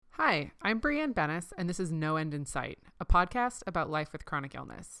Hi, I'm Brianne Bennis, and this is No End in Sight, a podcast about life with chronic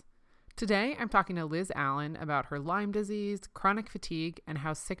illness. Today, I'm talking to Liz Allen about her Lyme disease, chronic fatigue, and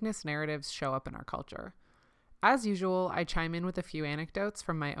how sickness narratives show up in our culture. As usual, I chime in with a few anecdotes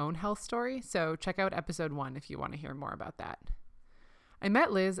from my own health story, so check out episode 1 if you want to hear more about that. I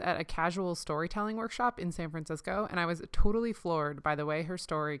met Liz at a casual storytelling workshop in San Francisco, and I was totally floored by the way her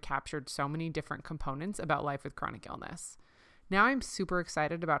story captured so many different components about life with chronic illness. Now I'm super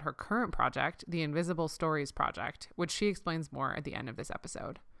excited about her current project, the Invisible Stories Project, which she explains more at the end of this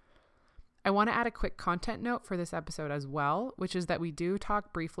episode. I want to add a quick content note for this episode as well, which is that we do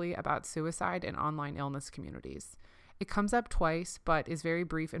talk briefly about suicide in online illness communities. It comes up twice, but is very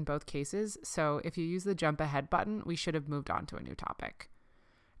brief in both cases, so if you use the jump ahead button, we should have moved on to a new topic.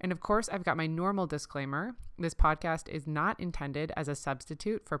 And of course, I've got my normal disclaimer. This podcast is not intended as a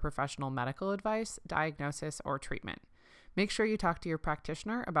substitute for professional medical advice, diagnosis, or treatment. Make sure you talk to your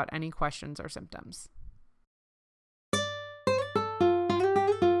practitioner about any questions or symptoms.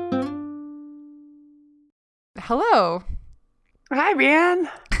 Hello. Hi, Brianne.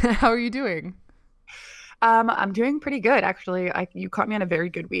 How are you doing? I'm doing pretty good, actually. You caught me on a very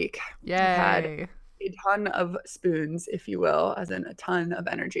good week. Yay. I've had a ton of spoons, if you will, as in a ton of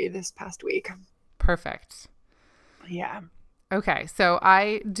energy this past week. Perfect. Yeah. Okay, so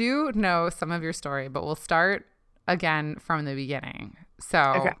I do know some of your story, but we'll start again from the beginning.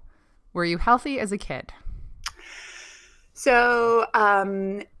 So, Were you healthy as a kid? So,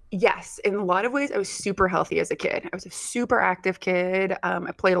 yes, in a lot of ways, I was super healthy as a kid. I was a super active kid.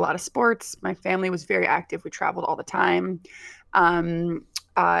 I played a lot of sports. My family was very active. We traveled all the time.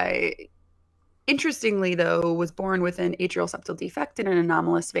 I, interestingly, though, was born with an atrial septal defect in an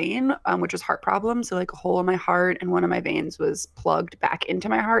anomalous vein, which is heart problems. So, like a hole in my heart, and one of my veins was plugged back into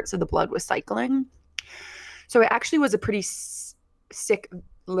my heart, so the blood was cycling. So I actually was a pretty sick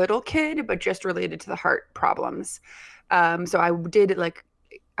little kid, but just related to the heart problems. So I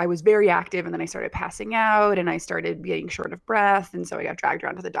was very active, and then I started passing out, and I started getting short of breath. And so I got dragged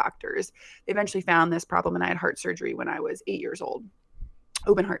around to the doctors. They eventually found this problem, and I had heart surgery when I was 8 years old,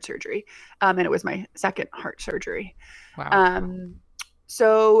 open heart surgery. And it was my second heart surgery. Wow.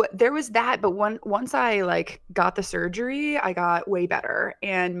 So there was that, but once I got the surgery, I got way better.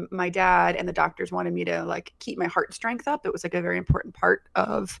 And my dad and the doctors wanted me to keep my heart strength up. It was a very important part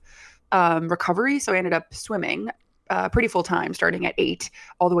of recovery. So I ended up swimming pretty full time, starting at 8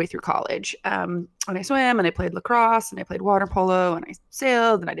 all the way through college. And I swam, and I played lacrosse, and I played water polo, and I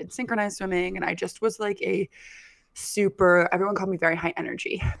sailed, and I did synchronized swimming, and I just was everyone called me very high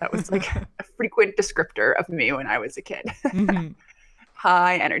energy. That was a frequent descriptor of me when I was a kid. Mm-hmm.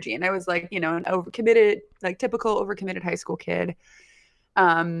 High energy. And I was an overcommitted, typical overcommitted high school kid.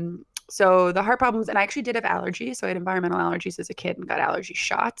 So the heart problems, and I actually did have allergies. So I had environmental allergies as a kid and got allergy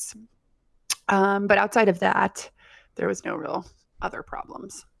shots. But outside of that, there was no real other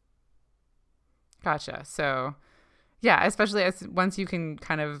problems. Gotcha. So yeah, especially once you can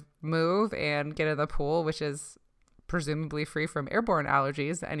kind of move and get in the pool, which is presumably free from airborne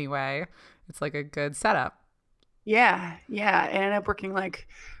allergies anyway, it's like a good setup. Yeah. It ended up working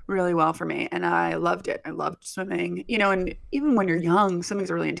really well for me, and I loved it. I loved swimming, and even when you're young,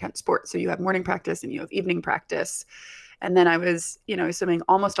 swimming's a really intense sport. So you have morning practice and you have evening practice. And then I was, swimming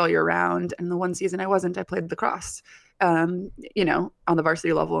almost all year round. And the one season I wasn't, I played lacrosse, on the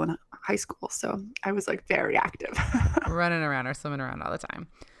varsity level in high school. So I was very active. Running around or swimming around all the time.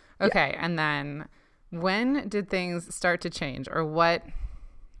 Okay. Yeah. And then when did things start to change, or what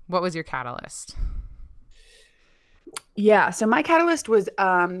was your catalyst? Yeah. So my catalyst was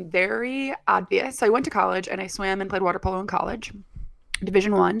very obvious. So I went to college, and I swam and played water polo in college,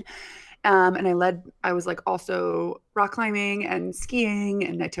 Division I. And I was also rock climbing and skiing,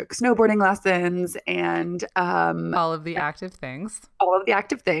 and I took snowboarding lessons, and all of the active things.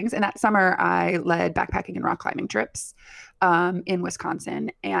 And that summer I led backpacking and rock climbing trips in Wisconsin.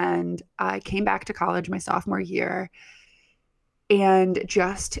 And I came back to college my sophomore year and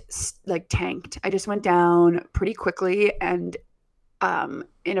just tanked. I just went down pretty quickly, and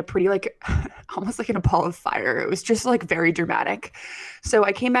in a pretty almost in a ball of fire. It was just very dramatic. So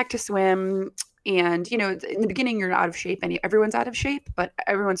I came back to swim, and in the beginning you're out of shape, and everyone's out of shape, but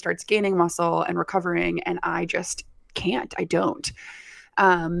everyone starts gaining muscle and recovering, and I just can't. I don't.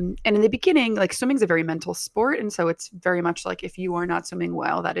 And in the beginning, swimming's a very mental sport, and so it's very much if you are not swimming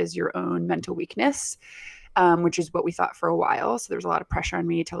well, that is your own mental weakness, which is what we thought for a while. So there's a lot of pressure on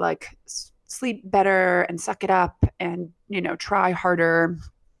me to sleep better and suck it up and, try harder.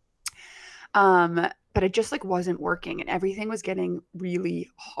 But it just wasn't working, and everything was getting really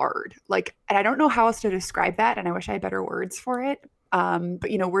hard. And I don't know how else to describe that. And I wish I had better words for it. But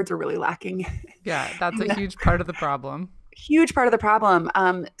words are really lacking. Yeah, that's a huge part of the problem. Huge part of the problem.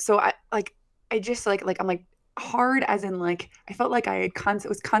 So I just I'm like hard as in like I felt like I had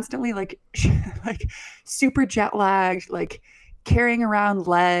was constantly like like super jet lagged, like carrying around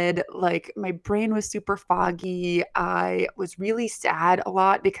lead, like my brain was super foggy. I was really sad a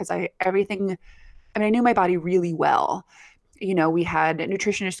lot because I knew my body really well. We had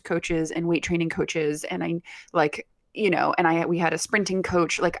nutritionist coaches and weight training coaches, and I like, we had a sprinting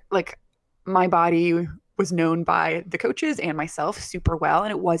coach. Like my body was known by the coaches and myself super well,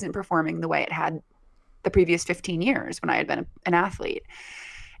 and it wasn't performing the way it had the previous 15 years when I had been an athlete.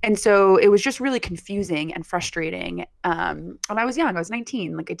 And so it was just really confusing and frustrating. And I was young, I was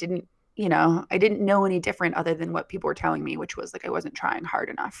 19. Like I didn't know any different other than what people were telling me, which was like I wasn't trying hard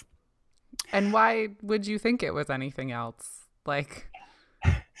enough. And why would you think it was anything else? Like,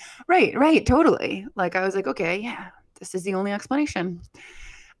 right, totally. Like I was like, okay, yeah, this is the only explanation.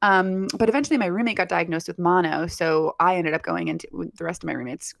 But eventually my roommate got diagnosed with mono. So I ended up going into the rest of my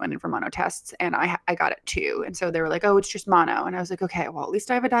roommates went in for mono tests, and I got it too. And so they were like, oh, it's just mono. And I was like, okay, well, at least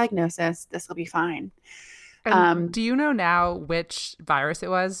I have a diagnosis. This will be fine. And do you know now which virus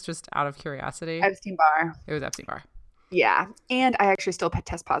it was, just out of curiosity? Epstein-Barr. It was Epstein-Barr. Yeah. And I actually still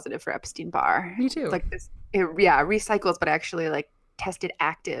test positive for Epstein-Barr. Me too. Like this, yeah, recycles, but I actually like tested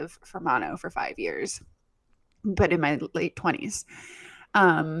active for mono for 5 years, but in my late 20s.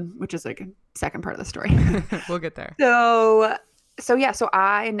 Which is like a second part of the story. We'll get there. So yeah, so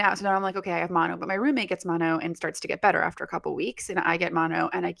now I'm like, okay, I have mono, but my roommate gets mono and starts to get better after a couple weeks, and I get mono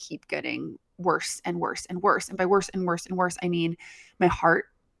and I keep getting worse and worse and worse. And by worse and worse and worse, I mean my heart.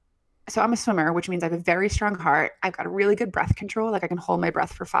 So I'm a swimmer, which means I have a very strong heart. I've got a really good breath control. Like I can hold my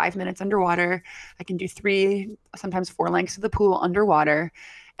breath for 5 minutes underwater. I can do 3, sometimes 4 lengths of the pool underwater.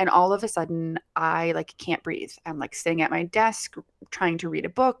 And all of a sudden I like can't breathe. I'm like sitting at my desk trying to read a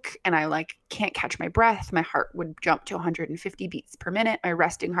book, and I like can't catch my breath. My heart would jump to 150 beats per minute. My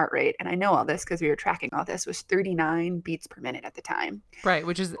resting heart rate, and I know all this because we were tracking all this, was 39 beats per minute at the time. Right,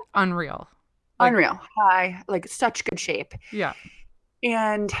 which is unreal. Unreal. High, like such good shape. Yeah.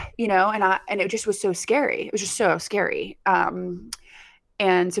 And and it just was so scary. It was just so scary.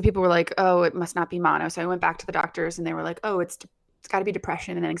 And so people were like, oh, it must not be mono. So I went back to the doctors, and they were like, oh, it's got to be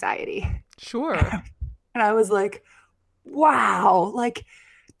depression and anxiety. Sure. And I was like, wow, like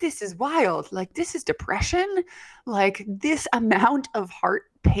this is wild. Like this is depression. Like this amount of heart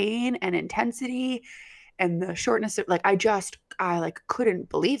pain and intensity and the shortness of like, I like couldn't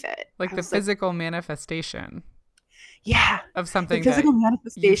believe it. Like the physical manifestation. Yeah. Of something. The physical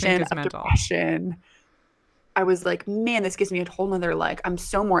manifestation of mental. Depression. I was like, man, this gives me a whole nother, like, I'm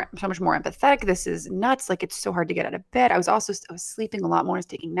so much more empathetic. This is nuts. Like, it's so hard to get out of bed. I was sleeping a lot more. I was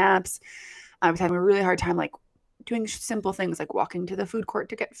taking naps. I was having a really hard time, like doing simple things like walking to the food court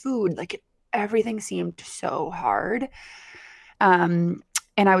to get food. Like everything seemed so hard. And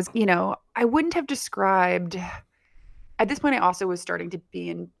I was, I wouldn't have described at this point, I also was starting to be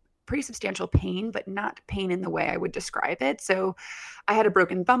in pretty substantial pain, but not pain in the way I would describe it. So I had a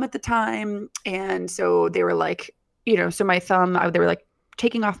broken thumb at the time. And so they were like, so my thumb, they were like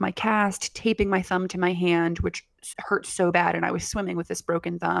taking off my cast, taping my thumb to my hand, which hurt so bad. And I was swimming with this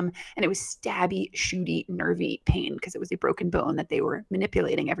broken thumb, and it was stabby, shooty, nervy pain because it was a broken bone that they were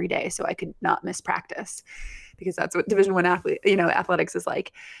manipulating every day. So I could not miss practice because that's what Division I athletics is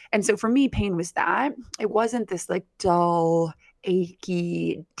like. And so for me, pain was that. It wasn't this like dull,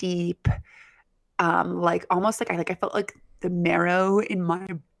 achy, deep, like almost like I felt like the marrow in my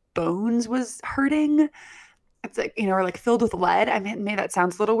bones was hurting. It's like, or like filled with lead. I mean, maybe that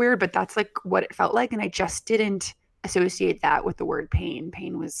sounds a little weird, but that's like what it felt like. And I just didn't associate that with the word pain.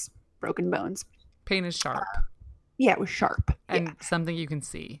 Pain was broken bones. Pain is sharp. Yeah, it was sharp. And something you can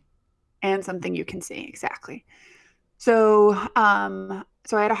see. And something you can see, exactly. So,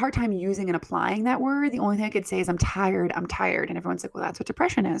 so I had a hard time using and applying that word. The only thing I could say is I'm tired. And everyone's like, well, that's what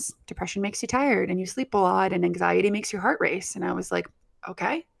depression is. Depression makes you tired and you sleep a lot, and anxiety makes your heart race. And I was like,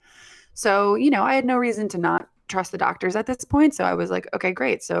 okay. So, I had no reason to not trust the doctors at this point. So I was like, okay,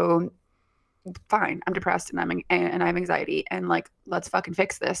 great. So fine. I'm depressed and I have anxiety, and like, let's fucking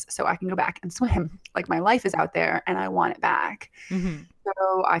fix this so I can go back and swim. Like my life is out there and I want it back. Mm-hmm.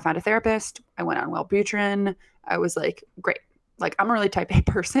 So I found a therapist. I went on Wellbutrin. I was like, great. Like I'm a really type A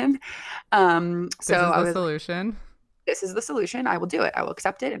person. Solution. This is the solution. I will do it. I will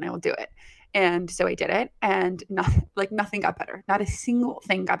accept it and I will do it. And so I did it, and nothing got better. Not a single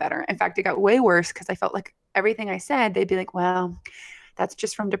thing got better. In fact, it got way worse because I felt like everything I said, they'd be like, well, that's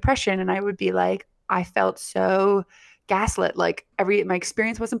just from depression. And I would be like, I felt so gaslit. Like my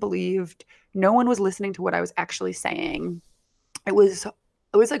experience wasn't believed. No one was listening to what I was actually saying. it was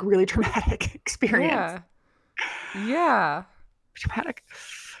like really traumatic experience. Yeah. Yeah. Dramatic.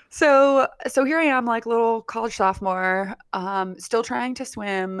 So here I am, like little college sophomore, still trying to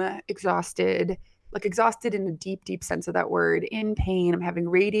swim, exhausted, like exhausted in a deep, deep sense of that word, in pain. I'm having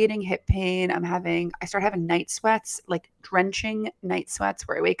radiating hip pain. I start having night sweats, like drenching night sweats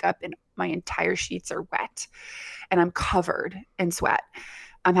where I wake up and my entire sheets are wet and I'm covered in sweat.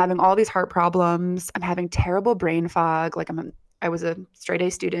 I'm having all these heart problems. I'm having terrible brain fog. I was a straight A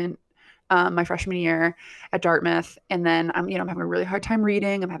student my freshman year at Dartmouth. And then I'm having a really hard time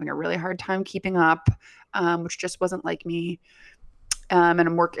reading. I'm having a really hard time keeping up, which just wasn't like me. And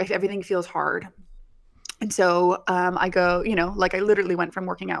everything feels hard. And so I go, like I literally went from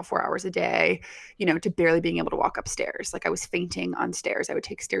working out 4 hours a day, to barely being able to walk upstairs. Like I was fainting on stairs. I would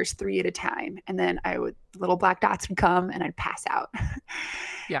take stairs 3 at a time. And then little black dots would come and I'd pass out.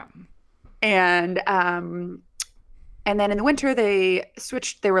 Yeah. And then in the winter, they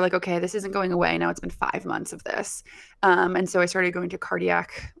switched. They were like, okay, this isn't going away. Now it's been 5 months of this. And so I started going to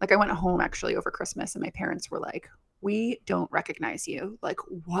cardiac. Like I went home actually over Christmas and my parents were like, we don't recognize you. Like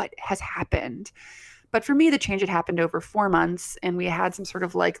what has happened? But for me, the change had happened over 4 months and we had some sort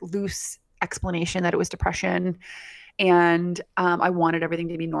of like loose explanation that it was depression. And I wanted everything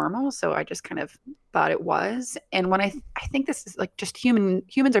to be normal. So I just kind of thought it was. And when I think this is like just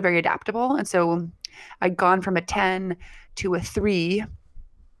humans are very adaptable. And so I'd gone from a 10 to a 3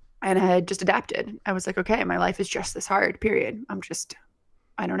 and I had just adapted. I was like, okay, my life is just this hard, period.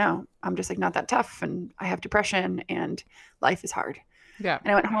 I don't know. I'm just like not that tough and I have depression and life is hard. Yeah.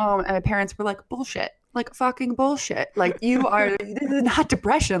 And I went home and my parents were like, bullshit, like fucking bullshit. Like this is not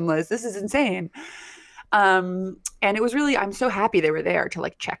depression, Liz. This is insane. And it was really, I'm so happy they were there to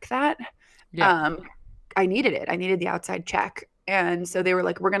like check that. Yeah. I needed it. I needed the outside check. And so they were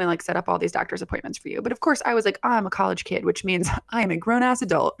like, we're going to like set up all these doctor's appointments for you. But of course I was like, I'm a college kid, which means I am a grown ass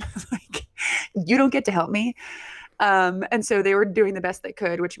adult. Like you don't get to help me. And so they were doing the best they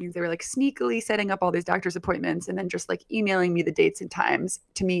could, which means they were like sneakily setting up all these doctor's appointments and then just like emailing me the dates and times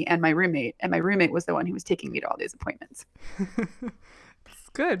to me and my roommate. And my roommate was the one who was taking me to all these appointments. It's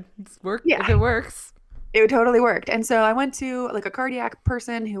good. It's work. Yeah. If it works. It totally worked. And so I went to like a cardiac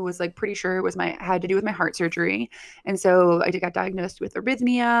person who was like pretty sure it was had to do with my heart surgery. And so I got diagnosed with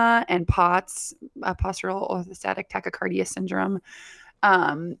arrhythmia and POTS, postural orthostatic tachycardia syndrome.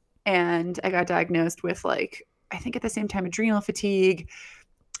 And I got diagnosed with like, I think at the same time, adrenal fatigue.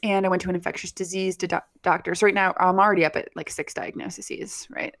 And I went to an infectious disease doctor. So right now I'm already up at like 6 diagnoses,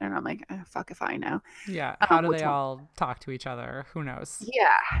 right? And I'm like, oh, fuck if I know. Yeah. How do they all talk to each other? Who knows?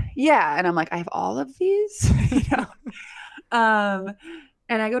 Yeah. Yeah. And I'm like, I have all of these, and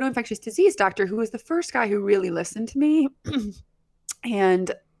I go to infectious disease doctor, who was the first guy who really listened to me.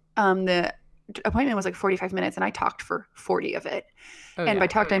 And the appointment was like 45 minutes and I talked for 40 of it. Oh, and by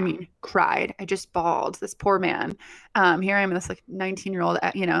talked, I mean cried. I just bawled. This poor man. Here I am, this like 19-year-old,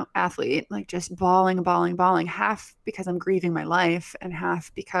 athlete, like just bawling, half because I'm grieving my life and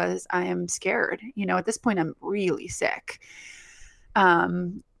half because I am scared. At this point I'm really sick.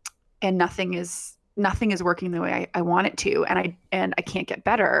 And nothing is working the way I want it to. And I can't get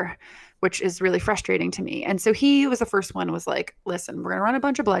better, which is really frustrating to me. And so he was the first one, was like, listen, we're going to run a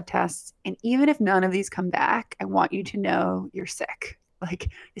bunch of blood tests. And even if none of these come back, I want you to know you're sick.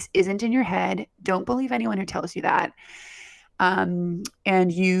 Like, this isn't in your head. Don't believe anyone who tells you that. And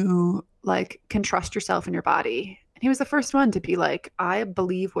you like can trust yourself in your body. And he was the first one to be like, I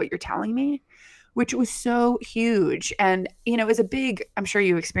believe what you're telling me, which was so huge. And, it was a big, I'm sure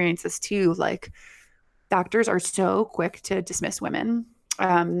you experienced this too. Like, doctors are so quick to dismiss women.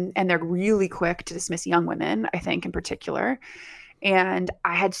 And they're really quick to dismiss young women, I think, in particular. And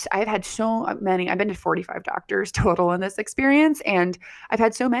I've had so many, I've been to 45 doctors total in this experience. And I've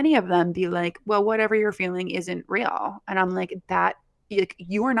had so many of them be like, well, whatever you're feeling isn't real. And I'm like,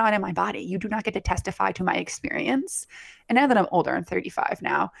 you are not in my body. You do not get to testify to my experience. And now that I'm older, I'm 35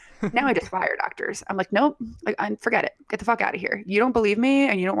 now I just fire doctors. I'm like, nope, like forget it. Get the fuck out of here. You don't believe me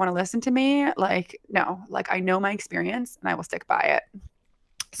and you don't want to listen to me. Like, no, like I know my experience and I will stick by it.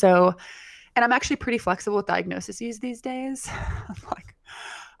 So, and I'm actually pretty flexible with diagnoses these days. I'm like,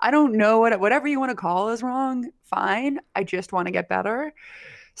 I don't know whatever you want to call is wrong. Fine. I just want to get better.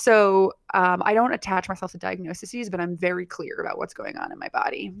 So I don't attach myself to diagnoses, but I'm very clear about what's going on in my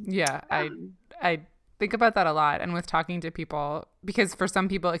body. Yeah, I think about that a lot. And with talking to people, because for some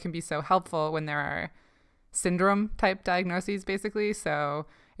people it can be so helpful when there are syndrome type diagnoses, basically. So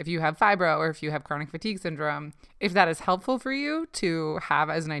if you have fibro or if you have chronic fatigue syndrome, if that is helpful for you to have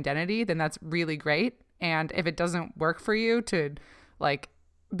as an identity, then that's really great. And if it doesn't work for you to like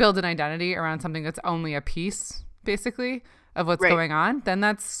build an identity around something that's only a piece, basically, of what's Right. going on, then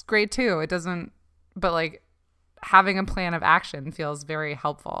that's great too. It doesn't, but like having a plan of action feels very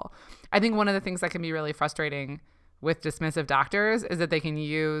helpful. I think one of the things that can be really frustrating with dismissive doctors is that they can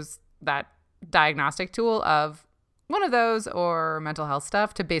use that diagnostic tool of one of those or mental health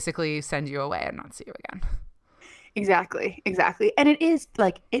stuff to basically send you away and not see you again. Exactly. And it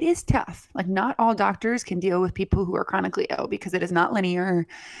is tough. Like, not all doctors can deal with people who are chronically ill because it is not linear.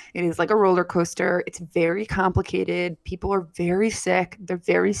 It is like a roller coaster. It's very complicated. People are very sick. They're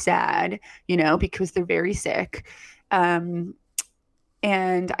very sad, because they're very sick. And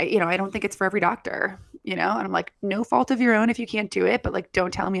I don't think it's for every doctor, and I'm like, no fault of your own if you can't do it, but like,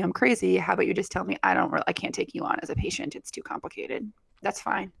 don't tell me I'm crazy. How about you just tell me I can't take you on as a patient. It's too complicated. That's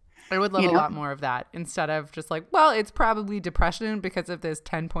fine. I would love a lot more of that instead of just like, well, it's probably depression because of this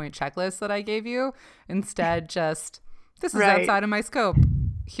 10-point checklist that I gave you. Instead, just, this is outside of my scope.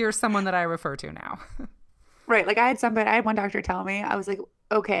 Here's someone that I refer to now. Right. Like, I had one doctor tell me, I was like,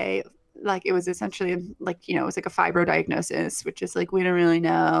 okay, like, it was essentially like, it was like a fibro diagnosis, which is like, we don't really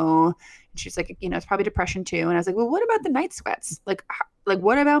know. And she's like, it's probably depression too. And I was like, well, what about the night sweats? Like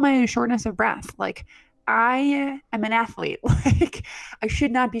what about my shortness of breath? Like, I am an athlete. Like, I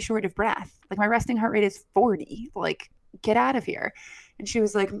should not be short of breath. Like, my resting heart rate is 40. Like, get out of here. And she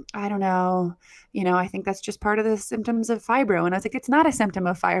was like, I don't know. I think that's just part of the symptoms of fibro. And I was like, it's not a symptom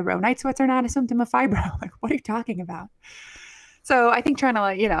of fibro. Night sweats are not a symptom of fibro. Like, what are you talking about? So I think trying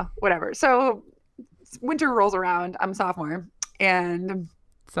to whatever. So winter rolls around. I'm a sophomore, and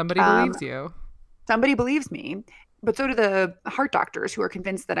somebody believes you. Somebody believes me. But so do the heart doctors, who are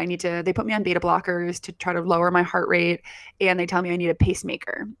convinced that they put me on beta blockers to try to lower my heart rate. And they tell me I need a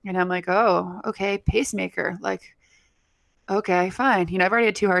pacemaker. And I'm like, oh, okay, pacemaker. Like, okay, fine. I've already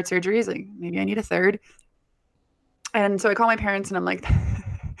had 2 heart surgeries. Like, maybe I need a third. And so I call my parents and I'm like,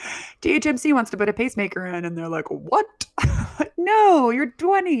 DHMC wants to put a pacemaker in. And they're like, what? No, you're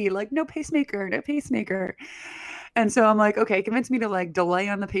 20. Like, no pacemaker. And so I'm like, okay, convince me to like delay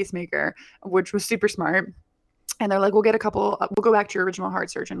on the pacemaker, which was super smart. And they're like, we'll go back to your original heart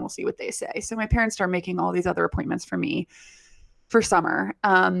surgeon. We'll see what they say. So my parents start making all these other appointments for me for summer.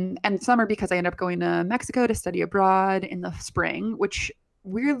 And summer, because I end up going to Mexico to study abroad in the spring, which,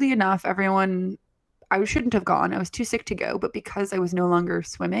 weirdly enough, I shouldn't have gone. I was too sick to go. But because I was no longer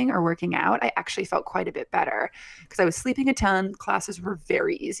swimming or working out, I actually felt quite a bit better because I was sleeping a ton. Classes were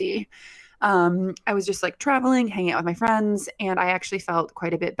very easy. I was just like traveling, hanging out with my friends, and I actually felt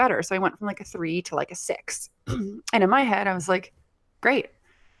quite a bit better. So I went from like a 3 to like a 6. And in my head, I was like, great,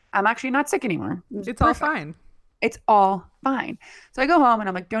 I'm actually not sick anymore. It's all fine. It's all fine. So I go home and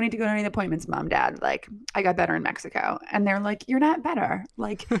I'm like, don't need to go to any appointments, Mom, Dad. Like, I got better in Mexico. And they're like, you're not better.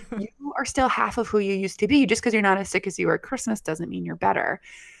 Like, you are still half of who you used to be. Just because you're not as sick as you were at Christmas doesn't mean you're better.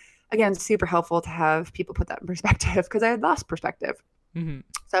 Again, super helpful to have people put that in perspective because I had lost perspective. Mm-hmm.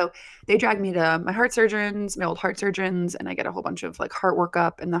 So they dragged me to my old heart surgeons, and I get a whole bunch of like heart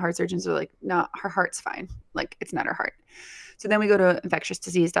workup, and the heart surgeons are like, no, her heart's fine. Like, it's not her heart. So then we go to infectious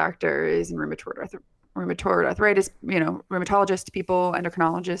disease doctors and rheumatoid arthritis, rheumatologist people,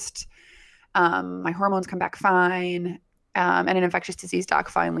 endocrinologist. My hormones come back fine. And an infectious disease doc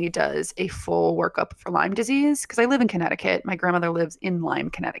finally does a full workup for Lyme disease because I live in Connecticut. My grandmother lives in Lyme,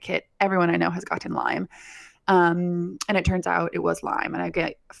 Connecticut. Everyone I know has gotten Lyme. And it turns out it was Lyme. And I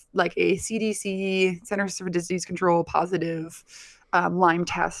get like a CDC, Centers for Disease Control, positive Lyme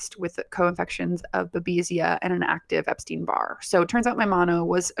test with co-infections of Babesia and an active Epstein-Barr. So it turns out my mono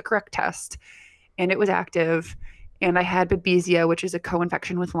was a correct test, and it was active. And I had Babesia, which is a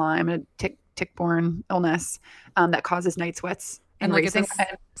co-infection with Lyme, a tick-borne illness that causes night sweats. And like, it's a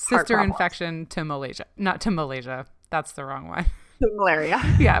sister infection to Malaysia. Not to Malaysia. That's the wrong one. Malaria.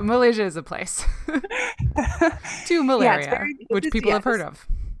 Yeah, Malaysia is a place. To malaria, which people have heard of.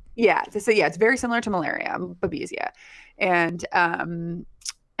 Yeah. So yeah, it's very similar to malaria, Babesia, and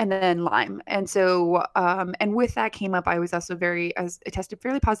then Lyme. And so, and with that came up, I was also I tested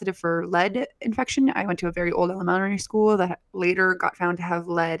fairly positive for lead infection. I went to a very old elementary school that later got found to have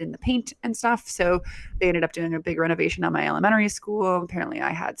lead in the paint and stuff. So they ended up doing a big renovation on my elementary school. Apparently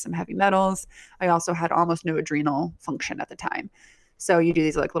I had some heavy metals. I also had almost no adrenal function at the time. So you do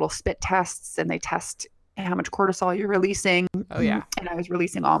these like little spit tests, and they test how much cortisol you're releasing. Oh yeah. And I was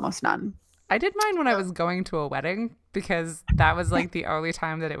releasing almost none. I did mine when I was going to a wedding because that was like the only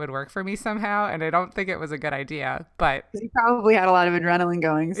time that it would work for me somehow. And I don't think it was a good idea, but you probably had a lot of adrenaline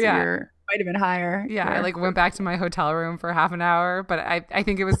going. So you might have been higher. Yeah. I like went back to my hotel room for half an hour, but I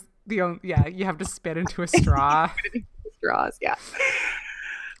think it was you have to spit into a straw. Straws. Yeah.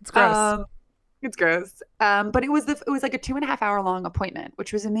 It's gross. It's gross. But it was like a 2.5 hour long appointment,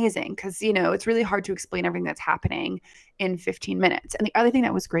 which was amazing because, it's really hard to explain everything that's happening in 15 minutes. And the other thing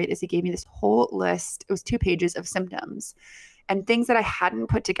that was great is he gave me this whole list. It was 2 pages of symptoms and things that I hadn't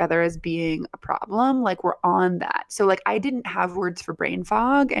put together as being a problem, like were on that. So like I didn't have words for brain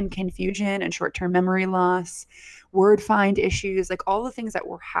fog and confusion and short-term memory loss, word find issues, like all the things that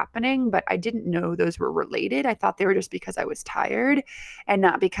were happening, but I didn't know those were related. I thought they were just because I was tired and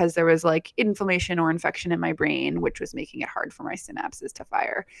not because there was like inflammation or infection in my brain, which was making it hard for my synapses to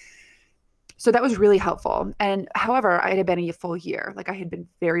fire. So that was really helpful. And however, I had been a full year. Like I had been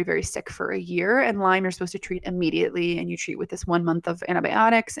very, very sick for a year. And Lyme, you're supposed to treat immediately, and you treat with this 1 month of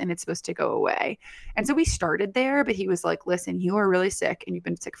antibiotics, and it's supposed to go away. And so we started there, but he was like, listen, you are really sick and you've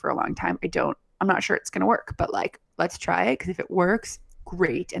been sick for a long time. I'm not sure it's going to work, but like, let's try it. Because if it works,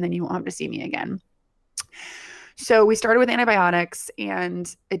 great. And then you won't have to see me again. So we started with antibiotics,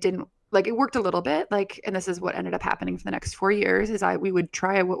 and it didn't, like, it worked a little bit, like, and this is what ended up happening for the next 4 years is we would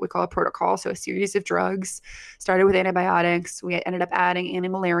try what we call a protocol. So a series of drugs. Started with antibiotics. We ended up adding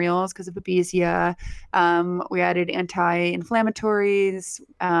antimalarials because of Babesia. We added anti-inflammatories,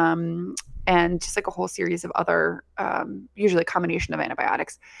 and just like a whole series of other, usually a combination of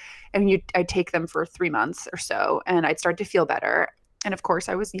antibiotics. And I'd take them for 3 months or so, and I'd start to feel better. And of course,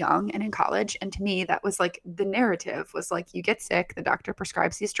 I was young and in college. And to me, that was like the narrative was like, you get sick, the doctor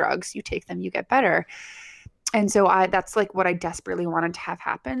prescribes these drugs, you take them, you get better. And so that's like what I desperately wanted to have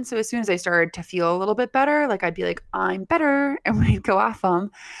happen. So as soon as I started to feel a little bit better, like I'd be like, I'm better. And we'd go off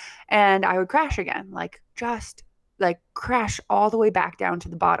them and I would crash again, like just like crash all the way back down to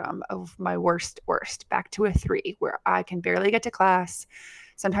the bottom of my worst, back to a 3 where I can barely get to class.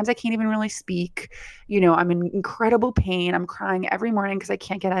 Sometimes I can't even really speak. I'm in incredible pain. I'm crying every morning because I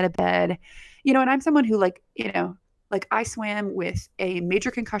can't get out of bed. And I'm someone who like I swam with a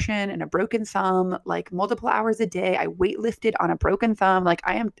major concussion and a broken thumb, like multiple hours a day. I weightlifted on a broken thumb. Like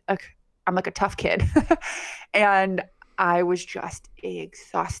I'm like a tough kid. And I was just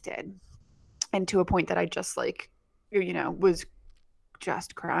exhausted. And to a point that I just like, was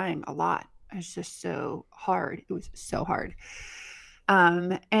just crying a lot. It was just so hard. It was so hard.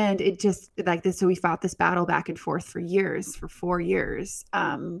 And it just like this. So we fought this battle back and forth for 4 years,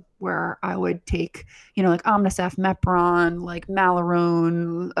 where I would take, like Omnicef, Mepron, like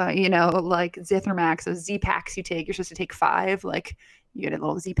Malarone, like Zithromax, those Z packs you take, you're supposed to take 5, like you get a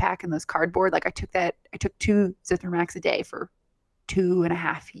little Z pack in those cardboard. Like I took 2 Zithromax a day for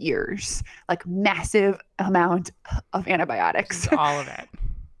 2.5 years, like massive amount of antibiotics. All of it.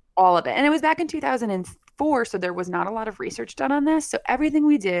 All of it. And it was back in 2004. So there was not a lot of research done on this. So everything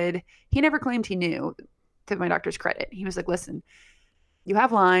we did, he never claimed he knew, to my doctor's credit. He was like, listen, you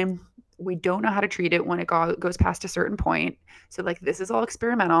have Lyme. We don't know how to treat it when it goes past a certain point. So like, this is all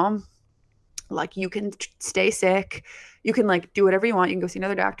experimental. Like you can stay sick. You can like do whatever you want. You can go see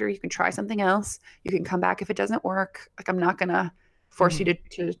another doctor. You can try something else. You can come back if it doesn't work. Like I'm not going to force you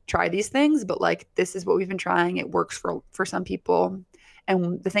to try these things, but like, this is what we've been trying. It works for some people.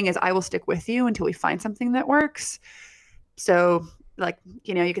 And the thing is, I will stick with you until we find something that works. So like,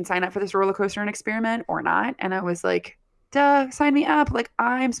 you can sign up for this roller coaster and experiment or not. And I was like, duh, sign me up. Like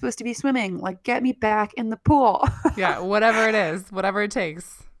I'm supposed to be swimming, like get me back in the pool. Yeah. Whatever it is, whatever it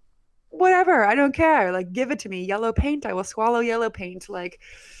takes. Whatever. I don't care. Like give it to me. Yellow paint. I will swallow yellow paint. Like,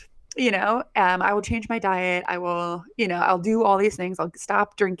 I will change my diet. I will, I'll do all these things. I'll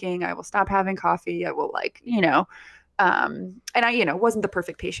stop drinking. I will stop having coffee. I will like, and I, wasn't the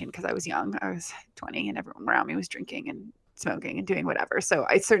perfect patient because I was young. I was 20 and everyone around me was drinking and smoking and doing whatever. So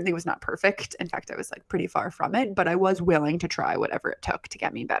I certainly was not perfect. In fact, I was like pretty far from it, but I was willing to try whatever it took to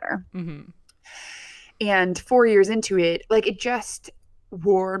get me better. Mm-hmm. And 4 years into it, like it just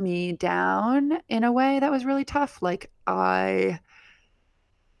wore me down in a way that was really tough. Like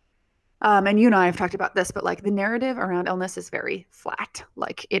and you and I have talked about this, but like the narrative around illness is very flat.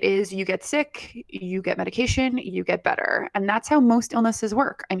 Like it is, you get sick, you get medication, you get better. And that's how most illnesses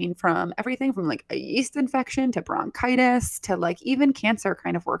work. I mean, from everything from like a yeast infection to bronchitis to like even cancer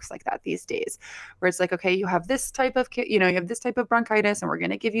kind of works like that these days, where it's like, okay, you have this type of, you have this type of bronchitis and we're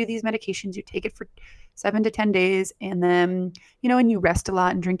going to give you these medications. You take it for 7 to 10 days and then, and you rest a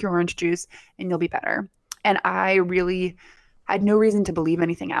lot and drink your orange juice and you'll be better. And I really had no reason to believe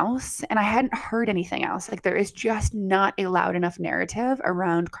anything else. And I hadn't heard anything else. Like there is just not a loud enough narrative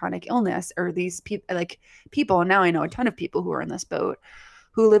around chronic illness or these people, and now I know a ton of people who are in this boat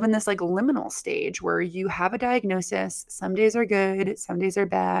who live in this like liminal stage where you have a diagnosis. Some days are good, some days are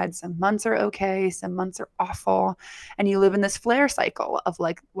bad, some months are okay, some months are awful. And you live in this flare cycle of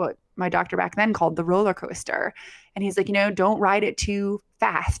like what my doctor back then called the roller coaster. And he's like, don't ride it too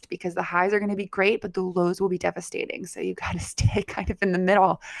fast because the highs are going to be great, but the lows will be devastating. So you got to stay kind of in the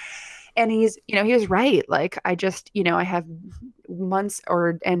middle. And he was right. Like I just, I have months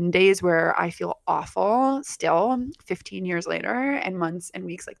and days where I feel awful still 15 years later, and months and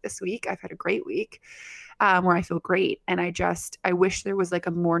weeks like this week. I've had a great week where I feel great. And I wish there was like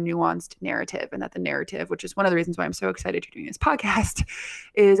a more nuanced narrative, and that the narrative, which is one of the reasons why I'm so excited to doing this podcast,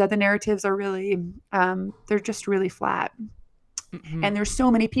 is that the narratives are really, they're just really flat. Mm-hmm. And there's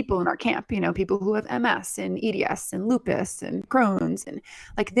so many people in our camp, people who have MS and EDS and lupus and Crohn's. And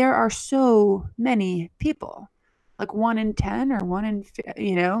like, there are so many people, like 1 in 10 or 1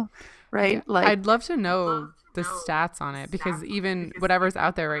 in, right? Yeah, like I'd love to know the stats on it, because even whatever's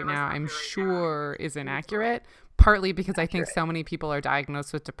out there right now, I'm sure is inaccurate, partly because I think so many people are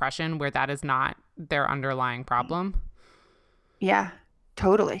diagnosed with depression where that is not their underlying problem. Yeah,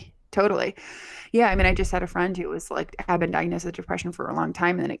 totally. Yeah. I mean, I just had a friend who was like, had been diagnosed with depression for a long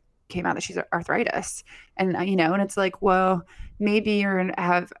time. And then it came out that she's arthritis. And, and it's like, well, maybe you're going to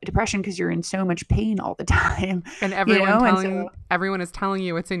have depression because you're in so much pain all the time. And everyone is telling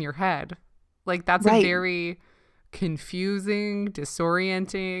you it's in your head. Like that's right. A very confusing,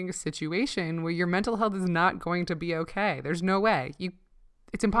 disorienting situation where your mental health is not going to be okay. There's no way.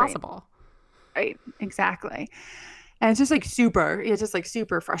 It's impossible. Right. Exactly. And it's just like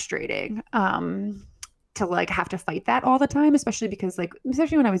super frustrating to like have to fight that all the time, especially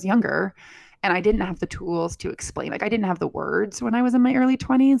when I was younger and I didn't have the tools to explain. Like I didn't have the words when I was in my early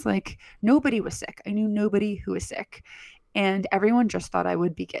 20s. Like nobody was sick. I knew nobody who was sick. And everyone just thought I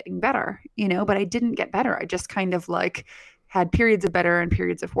would be getting better, but I didn't get better. I just kind of like had periods of better and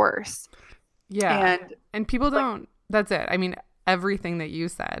periods of worse. Yeah. And people don't, that's it. I mean, everything that you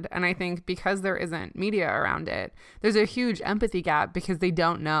said. And I think because there isn't media around it, there's a huge empathy gap because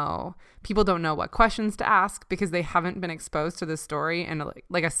people don't know what questions to ask because they haven't been exposed to the story in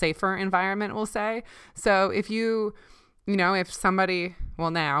like a safer environment, we'll say. So if if somebody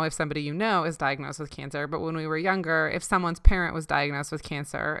is diagnosed with cancer, but when we were younger, if someone's parent was diagnosed with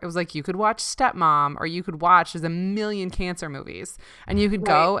cancer, it was like you could watch Stepmom, or you could watch, there's a million cancer movies, and you could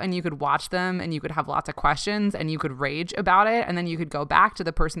go and you could watch them and you could have lots of questions and you could rage about it, and then you could go back to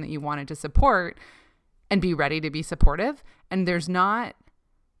the person that you wanted to support and be ready to be supportive. And there's not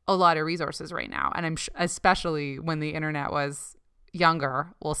a lot of resources right now, and especially when the internet was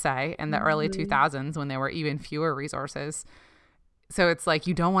younger, we'll say, in the early 2000s when there were even fewer resources. So it's like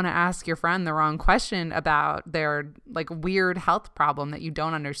you don't want to ask your friend the wrong question about their like weird health problem that you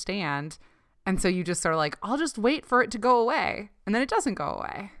don't understand. And so you just sort of like, I'll just wait for it to go away. And then it doesn't go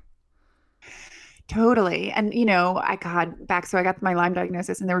away. Totally. And, I got my Lyme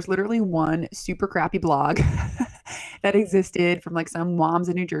diagnosis, and there was literally one super crappy blog that existed from like some moms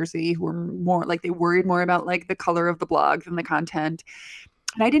in New Jersey who were more like, they worried more about like the color of the blog than the content.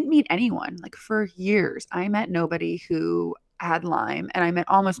 And I didn't meet anyone like for years. I met nobody who had Lyme, and I met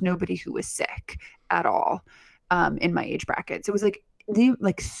almost nobody who was sick at all in my age bracket. So it was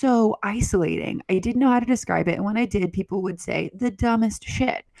like so isolating. I didn't know how to describe it. And when I did, people would say the dumbest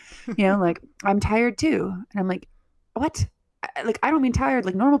shit, like, I'm tired too. And I'm like, what? Like, I don't mean tired,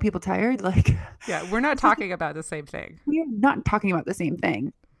 like normal people tired. Like, yeah, we're not talking about the same thing. We're not talking about the same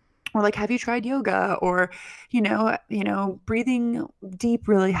thing. Or like, have you tried yoga? Or, breathing deep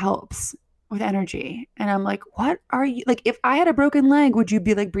really helps with energy. And I'm like, what are you like? If I had a broken leg, would you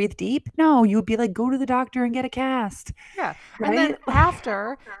be like, breathe deep? No, you would be like, go to the doctor and get a cast. Yeah. Right? And then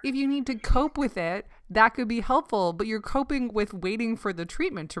after, if you need to cope with it, that could be helpful, but you're coping with waiting for the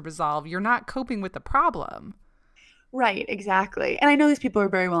treatment to resolve. You're not coping with the problem. Right, exactly. And I know these people are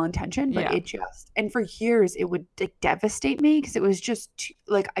very well intentioned, but and for years it would like devastate me because it was just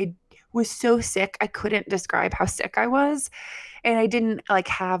like, I was so sick. I couldn't describe how sick I was. And I didn't like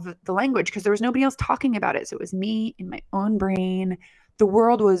have the language because there was nobody else talking about it. So it was me in my own brain. The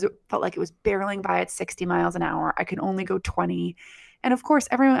world felt like it was barreling by at 60 miles an hour. I could only go 20. And of course,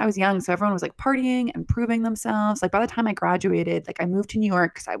 I was young, so everyone was like partying and proving themselves. Like by the time I graduated, like I moved to New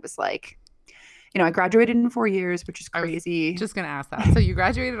York because I was like, I graduated in 4 years, which is crazy. Just going to ask that. So you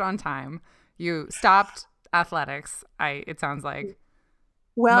graduated on time. You stopped athletics, it sounds like.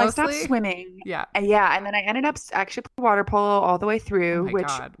 Well, mostly? I stopped swimming. Yeah. Yeah. And then I ended up actually playing water polo all the way through.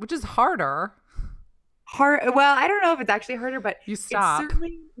 Which is harder. Well, I don't know if it's actually harder, but you stop. It's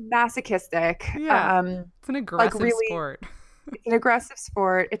certainly masochistic. Yeah. It's an aggressive sport. It's an aggressive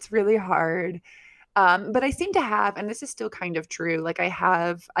sport. It's really hard. But I seem to have, and this is still kind of true, like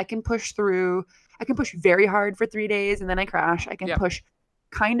I can push through, I can push very hard for 3 days and then I crash. I can Yep. push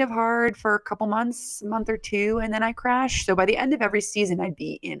kind of hard for a couple months, a month or two, and then I crash. So by the end of every season, I'd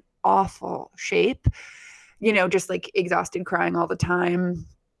be in awful shape, just like exhausted, crying all the time,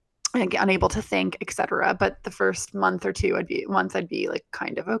 like unable to think, etc. But the first month or two, I'd be like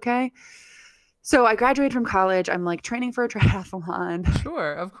kind of okay. So I graduated from college. I'm like training for a triathlon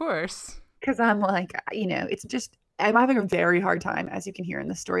Sure, of course. because I'm like, it's just, I'm having a very hard time, as you can hear in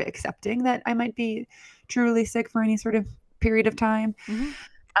the story, accepting that I might be truly sick for any sort of period of time. Hmm.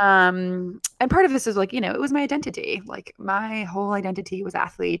 And part of this is like, it was my identity. Like my whole identity was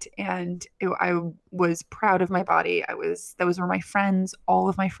athlete, and I was proud of my body. Those were my friends. All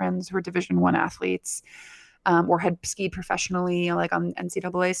of my friends were Division I athletes, or had skied professionally, like on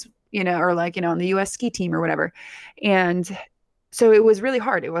NCAA, or like, on the US ski team or whatever. And so it was really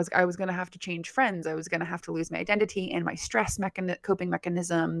hard. I was going to have to change friends. I was going to have to lose my identity and my stress coping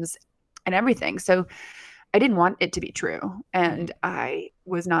mechanisms and everything. So I didn't want it to be true. And I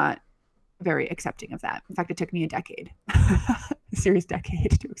was not very accepting of that. In fact, it took me a decade, a serious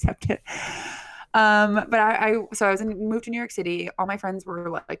decade to accept it. But so I moved to New York City. All my friends were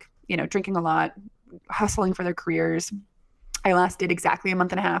like, drinking a lot, hustling for their careers. I lasted exactly a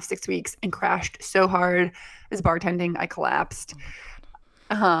month and a half, 6 weeks, and crashed so hard as bartending, I collapsed.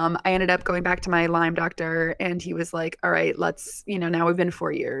 I ended up going back to my Lyme doctor, and he was like, all right, let's, now we've been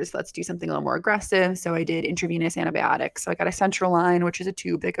 4 years, let's do something a little more aggressive. So I did intravenous antibiotics. So I got a central line, which is a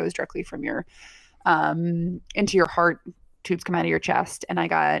tube that goes directly from your, into your heart. Tubes come out of your chest. And I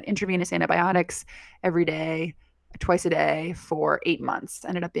got intravenous antibiotics every day, twice a day for 8 months.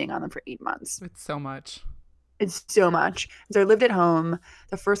 Ended up being on them for 8 months. It's so much. It's so much. So I lived at home.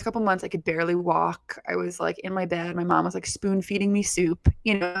 The first couple months, I could barely walk. I was like in my bed. My mom was like spoon feeding me soup.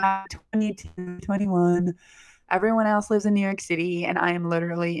 22, 21. Everyone else lives in New York City, and I am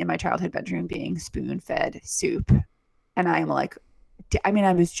literally in my childhood bedroom being spoon fed soup. And I am like,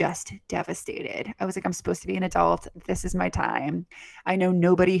 I was just devastated. I was like, I'm supposed to be an adult. This is my time. I know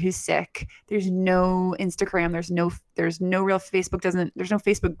nobody who's sick. There's no Instagram. There's no real Facebook. There's no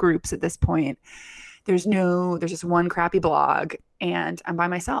Facebook groups at this point. There's just one crappy blog, and I'm by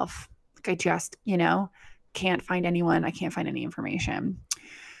myself. Like I just, can't find anyone. I can't find any information.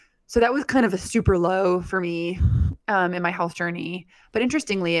 So that was kind of a super low for me in my health journey. But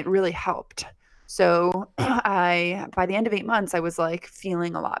interestingly, it really helped. So by the end of 8 months, I was like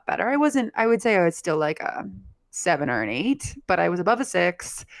feeling a lot better. I would say I was still like a 7 or an 8, but I was above a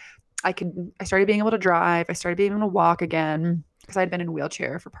 6. I started being able to drive. I started being able to walk again because I'd been in a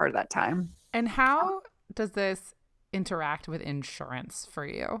wheelchair for part of that time. And how does this interact with insurance for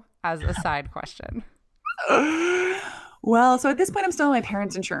you as a side question? Well, so at this point, I'm still on my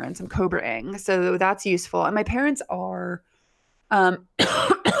parents' insurance. I'm Cobraing, so that's useful. And my parents are um,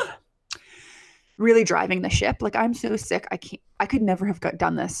 really driving the ship. Like I'm so sick, I could never have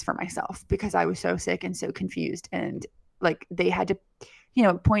done this for myself because I was so sick and so confused. And like they had to,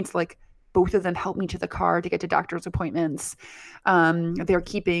 points like both of them helped me to the car to get to doctor's appointments. They're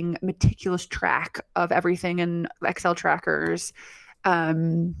keeping meticulous track of everything in Excel trackers.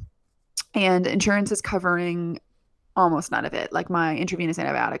 And insurance is covering almost none of it. Like my intravenous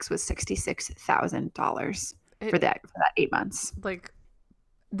antibiotics was $66,000 for that 8 months. Like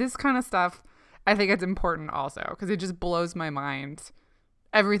this kind of stuff, I think it's important also because it just blows my mind.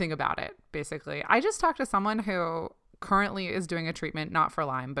 Everything about it, basically. I just talked to someone who currently is doing a treatment, not for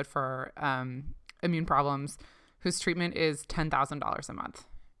Lyme, but for immune problems, whose treatment is $10,000 a month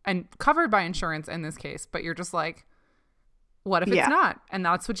and covered by insurance in this case. But you're just like, what if it's not? And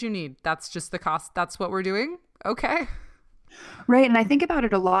that's what you need. That's just the cost. That's what we're doing. Okay. Right. And I think about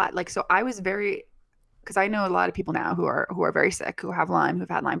it a lot. Like, so I was because I know a lot of people now who are very sick, who have Lyme, who've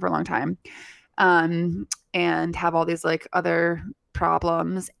had Lyme for a long time, and have all these like other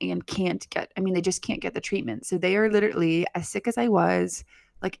problems and they just can't get the treatment. So they are literally as sick as I was,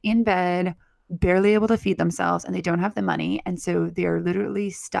 like in bed, barely able to feed themselves, and they don't have the money. And so they're literally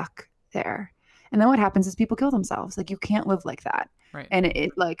stuck there. And then what happens is people kill themselves. Like you can't live like that. Right. And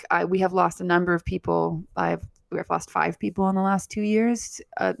we have lost a number of people. We have lost 5 people in the last 2 years,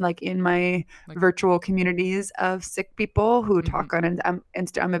 like in my virtual communities of sick people who talk on, I'm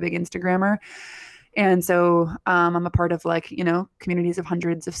a big Instagrammer. And so I'm a part of communities of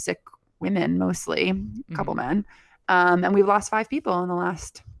hundreds of sick women, mostly a couple men. And we've lost 5 people in the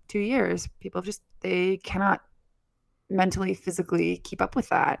last 2 years. People they cannot mentally, physically keep up with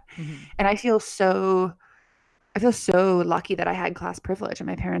that. And I feel so lucky that I had class privilege and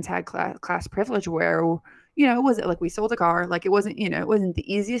my parents had class privilege where, it wasn't like we sold a car. Like it wasn't, it wasn't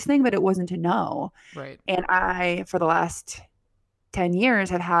the easiest thing, but it wasn't a no. Right. And I, for the last 10 years,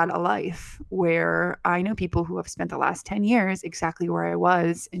 have had a life where I know people who have spent the last 10 years exactly where I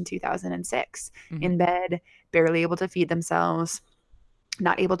was in 2006, Mm-hmm. in bed, barely able to feed themselves,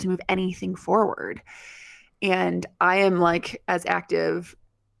 not able to move anything forward. And I am like as active,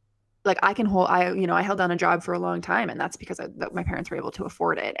 like I held down a job for a long time, and that's because my parents were able to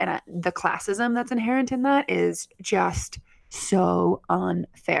afford it. And the classism that's inherent in that is just so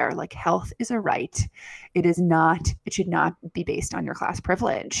unfair. Like health is a right. It should not be based on your class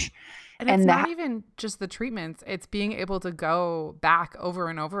privilege. And it's And not that, even just the treatments, it's being able to go back over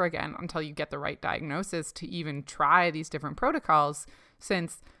and over again until you get the right diagnosis to even try these different protocols,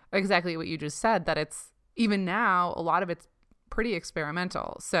 since exactly what you just said, that it's even now, a lot of it's pretty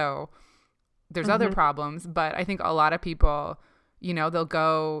experimental. So there's other Mhm. problems, but I think a lot of people, they'll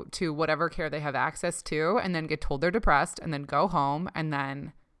go to whatever care they have access to and then get told they're depressed and then go home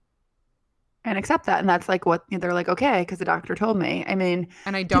And accept that. And that's like what they're like, okay, because the doctor told me. I mean,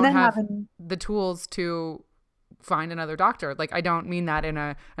 and I to don't then have have the tools to find another doctor. Like, I don't mean that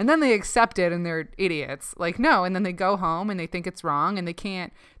and then they accept it and they're idiots. Like, no. And then they go home and they think it's wrong and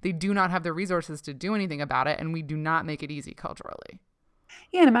they do not have the resources to do anything about it. And we do not make it easy culturally.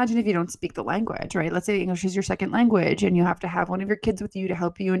 Yeah, and imagine if you don't speak the language, right? Let's say English is your second language and you have to have one of your kids with you to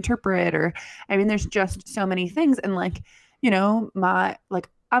help you interpret, or I mean, there's just so many things. And like,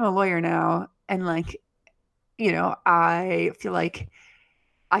 I'm a lawyer now, and like, I feel like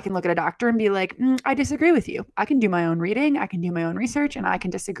I can look at a doctor and be like, I disagree with you. I can do my own reading, I can do my own research, and I can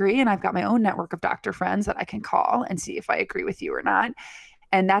disagree. And I've got my own network of doctor friends that I can call and see if I agree with you or not.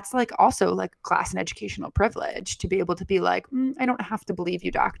 And that's like also like class and educational privilege to be able to be like, I don't have to believe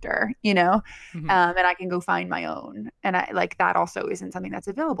you, doctor, Mm-hmm. and I can go find my own. And I like that also isn't something that's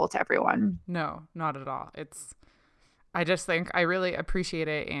available to everyone. No, not at all. I just think I really appreciate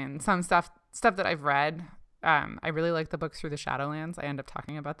it in some stuff that I've read. I really like the book Through the Shadowlands. I end up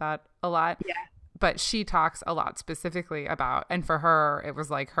talking about that a lot. Yeah. But she talks a lot specifically about, and for her, it was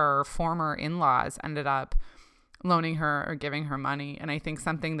like her former in-laws ended up loaning her or giving her money. And I think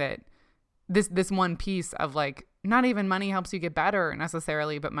something that this one piece of like, not even money helps you get better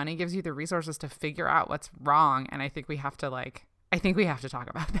necessarily, but money gives you the resources to figure out what's wrong. And I think we have to talk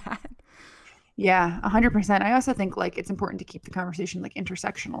about that. Yeah, 100%. I also think like it's important to keep the conversation like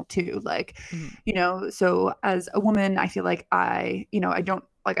intersectional too. Like, Mm-hmm. so as a woman, I feel like I don't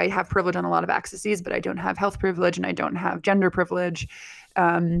like I have privilege on a lot of axes, but I don't have health privilege and I don't have gender privilege.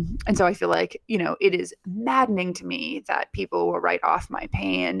 And so I feel like, it is maddening to me that people will write off my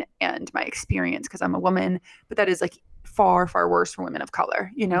pain and my experience because I'm a woman, but that is like far, far worse for women of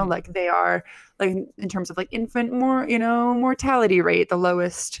color, Mm-hmm. like they are like in terms of like infant mortality rate, the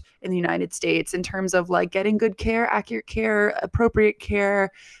lowest in the United States, in terms of like getting good care, accurate care, appropriate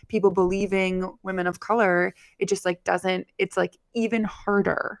care, people believing women of color, it just like doesn't, it's like even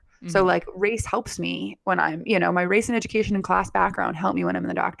harder. So Mm-hmm. like race helps me when I'm, my race and education and class background help me when I'm in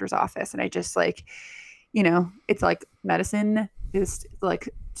the doctor's office. And I just like, it's like medicine is like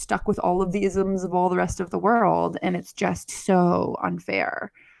stuck with all of the isms of all the rest of the world. And it's just so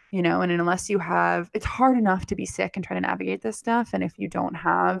unfair, and unless you have, it's hard enough to be sick and try to navigate this stuff. And if you don't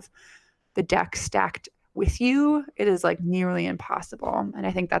have the deck stacked with you, it is like nearly impossible. And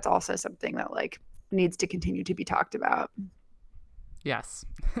I think that's also something that like needs to continue to be talked about. Yes.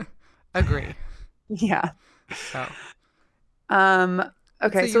 Agree. Yeah. So, Um, so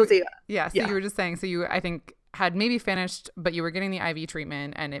okay. So you, let's see. yeah, so Yeah. you were just saying, so you, I think, had maybe finished, but you were getting the IV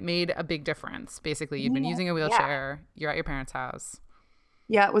treatment and it made a big difference. Basically, you'd been using a Yeah. wheelchair, you're at your parents' house.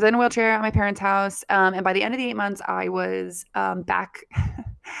 Yeah. Was in a wheelchair at my parents' house. And by the end of the 8 months, I was back.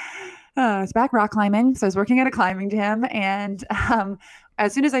 I was back rock climbing. So I was working at a climbing gym. And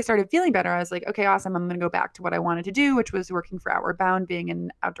as soon as I started feeling better, I was like, okay, awesome. I'm going to go back to what I wanted to do, which was working for Outward Bound, being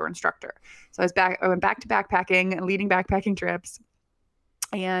an outdoor instructor. So I went back to backpacking and leading backpacking trips.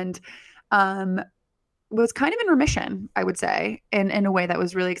 And was kind of in remission, I would say, in a way that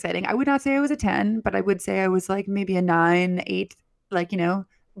was really exciting. I would not say I was a 10, but I would say I was like maybe a 9, 8, like,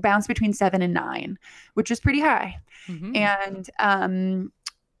 bounce between 7 and 9, which is pretty high. Mm-hmm. And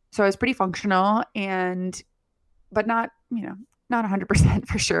so I was pretty functional but not, not 100%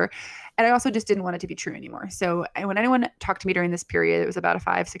 for sure. And I also just didn't want it to be true anymore. So when anyone talked to me during this period, it was about a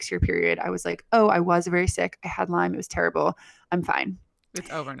 5-6 year period. I was like, oh, I was very sick. I had Lyme. It was terrible. I'm fine. It's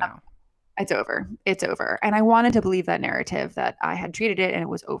over now. It's over. It's over. And I wanted to believe that narrative that I had treated it and it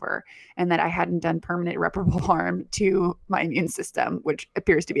was over and that I hadn't done permanent irreparable harm to my immune system, which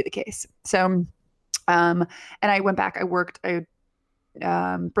appears to be the case. So, and I went back, I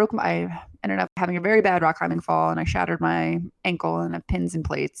I ended up having a very bad rock climbing fall, and I shattered my ankle and have pins and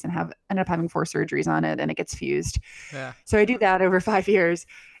plates, and ended up having 4 surgeries on it, and it gets fused. Yeah. So I do that over 5 years,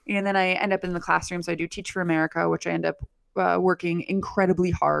 and then I end up in the classroom. So I do Teach for America, which I end up working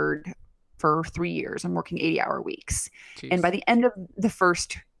incredibly hard for 3 years. I'm working 80-hour weeks, and by Jeez. the end of the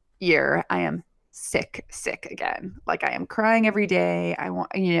first year, I am sick again. Like I am crying every day.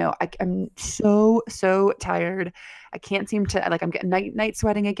 I'm so tired. I can't seem to, like, I'm getting night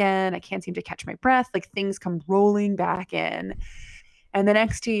sweating again. I can't seem to catch my breath. Like things come rolling back in. And the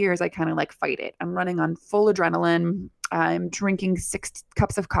next 2 years, I kind of like fight it. I'm running on full adrenaline. I'm drinking 6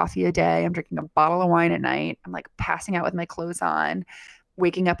 cups of coffee a day. I'm drinking a bottle of wine at night. I'm like passing out with my clothes on,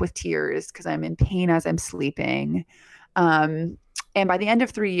 waking up with tears because I'm in pain as I'm sleeping. Um, and by the end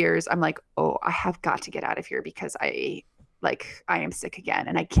of 3 years, I'm like, oh, I have got to get out of here because I am sick again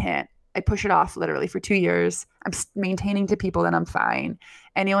and I can't. I push it off literally for 2 years. I'm maintaining to people that I'm fine.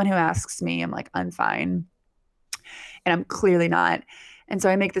 Anyone who asks me, I'm like, I'm fine. And I'm clearly not. And so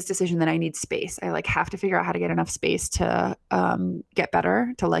I make this decision that I need space. I like have to figure out how to get enough space to get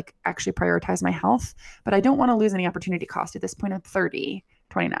better, to like actually prioritize my health. But I don't want to lose any opportunity cost at this point. I'm 30,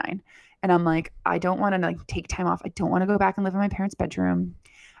 29. And I'm like, I don't want to like take time off. I don't want to go back and live in my parents' bedroom.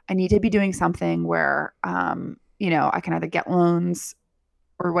 I need to be doing something where, I can either get loans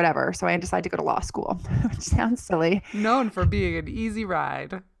or whatever. So I decided to go to law school, which sounds silly. Known for being an easy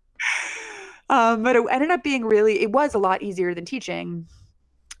ride. But it ended up being it was a lot easier than teaching.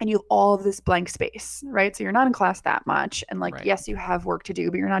 And you have all of this blank space, right? So you're not in class that much. And like, Right. yes, you have work to do,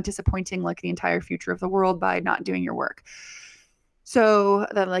 but you're not disappointing like the entire future of the world by not doing your work. So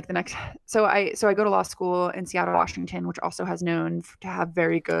then like so I go to law school in Seattle, Washington, which also has known to have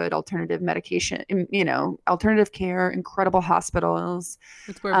very good alternative medication, alternative care, incredible hospitals.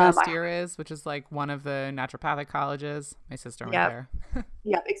 It's where Bastyr is, which is like one of the naturopathic colleges. My sister went Yeah, there.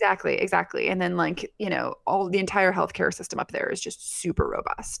 yeah, exactly. And then like, all the entire healthcare system up there is just super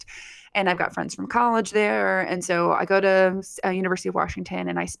robust. And I've got friends from college there. And so I go to University of Washington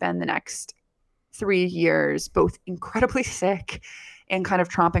and I spend the next 3 years both incredibly sick and kind of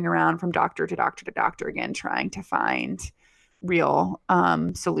tromping around from doctor to doctor to doctor again, trying to find real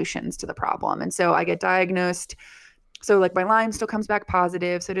solutions to the problem. And so I get diagnosed. So like my Lyme still comes back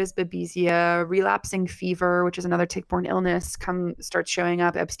positive. So does Babesia. Relapsing fever, which is another tick-borne illness, starts showing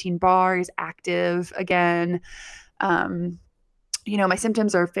up. Epstein-Barr is active again. My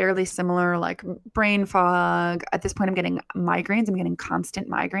symptoms are fairly similar, like brain fog. At this point, I'm getting migraines. I'm getting constant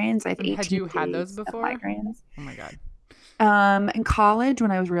migraines. I have 18 Had you had those days of before? migraines. Oh my God. In college,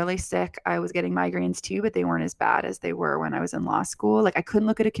 when I was really sick, I was getting migraines too, but they weren't as bad as they were when I was in law school. Like I couldn't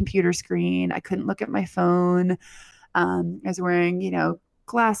look at a computer screen. I couldn't look at my phone. I was wearing,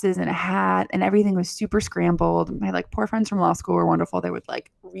 glasses and a hat, and everything was super scrambled. My like poor friends from law school were wonderful. They would like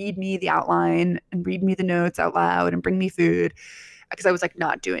read me the outline and read me the notes out loud and bring me food because I was like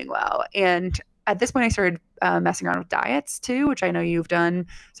not doing well. And at this point, I started messing around with diets too, which I know you've done.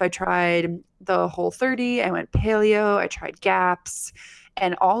 So I tried the Whole30, I went paleo, I tried GAPS,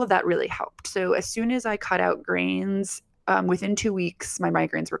 and all of that really helped. So as soon as I cut out grains, within 2 weeks, my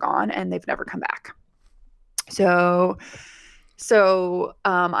migraines were gone and they've never come back. So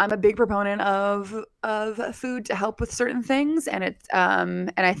I'm a big proponent of food to help with certain things, and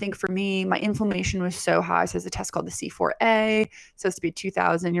I think for me, my inflammation was so high. So there's a test called the C4A. It's supposed to be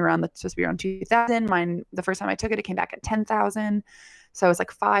 2,000. Supposed to be around 2,000. Mine, the first time I took it, it came back at 10,000. So I was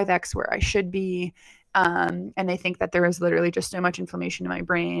like 5x where I should be. And they think that there was literally just so much inflammation in my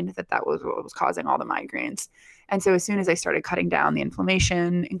brain that was what was causing all the migraines. And so as soon as I started cutting down the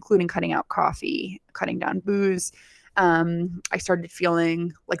inflammation, including cutting out coffee, cutting down booze, I started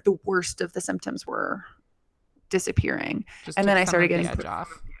feeling like the worst of the symptoms were disappearing. Just and took then I some started of the getting edge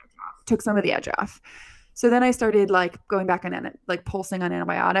off. took some of the edge off. So then I started like going back on like pulsing on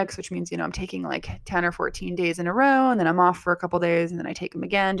antibiotics, which means, I'm taking like 10 or 14 days in a row, and then I'm off for a couple days, and then I take them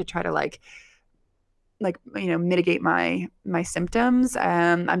again to try to mitigate my symptoms.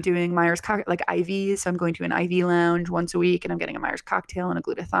 I'm doing Myers like IVs. So I'm going to an IV lounge once a week, and I'm getting a Myers cocktail and a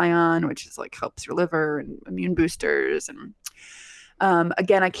glutathione, which is like helps your liver and immune boosters. And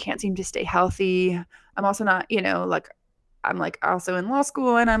again, I can't seem to stay healthy. I'm also not, I'm like also in law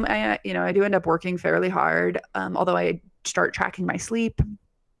school, and I do end up working fairly hard. Although I start tracking my sleep,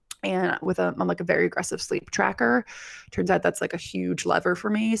 and I'm like a very aggressive sleep tracker. Turns out that's like a huge lever for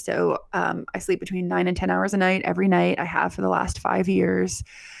me. So I sleep between 9 and 10 hours a night every night. I have for the last 5 years.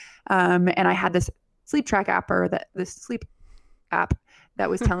 And I had this sleep track app that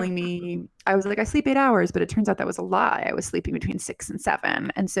was telling me, I was like, I sleep 8 hours, but it turns out that was a lie. I was sleeping between 6 and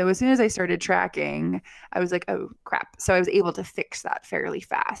 7. And so as soon as I started tracking, I was like, oh crap. So I was able to fix that fairly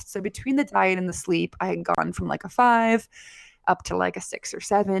fast. So between the diet and the sleep, I had gone from like a 5 up to like a 6 or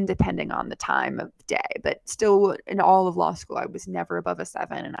 7, depending on the time of day. But still, in all of law school, I was never above a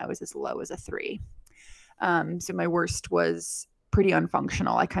 7, and I was as low as a 3. So my worst was pretty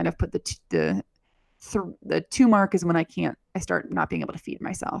unfunctional. I kind of put the 2 mark is when I start not being able to feed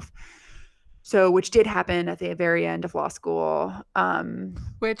myself. So, which did happen at the very end of law school.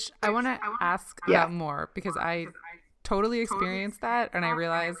 Which I want to ask Yeah. about more, because I totally experienced that, and I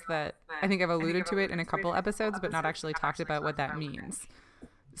realized that I think I've alluded to it in a couple episodes, but not actually talked about what that means.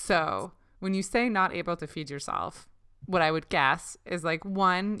 So when you say not able to feed yourself, what I would guess is like,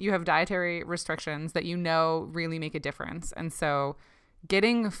 one, you have dietary restrictions that you know really make a difference. And so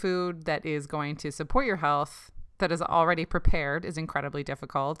getting food that is going to support your health that is already prepared is incredibly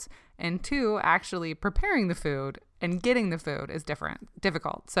difficult. And two, actually preparing the food and getting the food is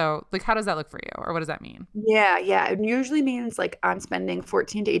difficult. So like, how does that look for you, or what does that mean? Yeah, yeah. It usually means like I'm spending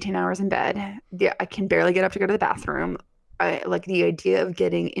 14 to 18 hours in bed. Yeah, I can barely get up to go to the bathroom. I like the idea of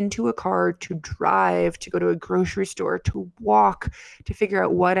getting into a car, to drive, to go to a grocery store, to walk, to figure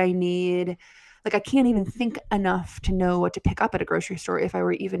out what I need. Like I can't even think enough to know what to pick up at a grocery store if I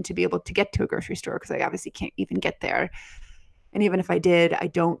were even to be able to get to a grocery store, because I obviously can't even get there. And even if I did, I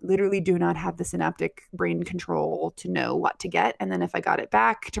do not have the synaptic brain control to know what to get. And then if I got it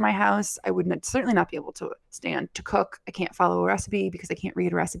back to my house, I would certainly not be able to stand to cook. I can't follow a recipe because I can't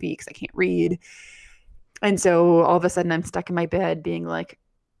read a recipe because I can't read. And so all of a sudden I'm stuck in my bed being like,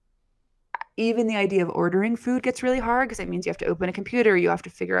 even the idea of ordering food gets really hard, because it means you have to open a computer, you have to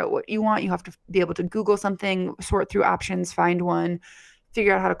figure out what you want, you have to be able to Google something, sort through options, find one,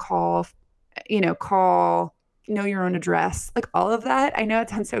 figure out how to call, know your own address, like all of that. I know it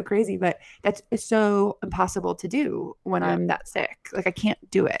sounds so crazy, but that's so impossible to do when Yeah. I'm that sick. Like I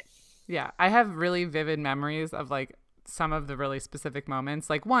can't do it. Yeah, I have really vivid memories of like some of the really specific moments.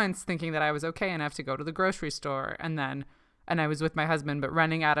 Like once thinking that I was okay enough to go to the grocery store, and I was with my husband, but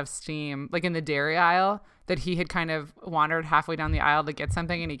running out of steam, like in the dairy aisle, that he had kind of wandered halfway down the aisle to get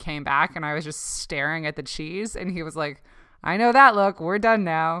something, and he came back, and I was just staring at the cheese, and he was like, I know that look, we're done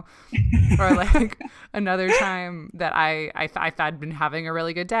now. Or like another time that I'd been having a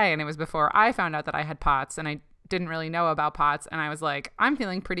really good day, and it was before I found out that I had POTS, and I didn't really know about POTS, and I was like, I'm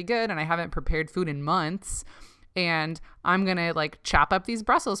feeling pretty good, and I haven't prepared food in months, and I'm gonna like chop up these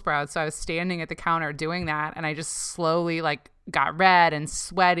Brussels sprouts. So I was standing at the counter doing that, and I just slowly like got red and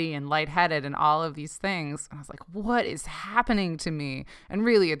sweaty and lightheaded and all of these things, and I was like, what is happening to me? And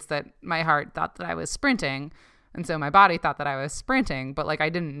really it's that my heart thought that I was sprinting, and so my body thought that I was sprinting, but like I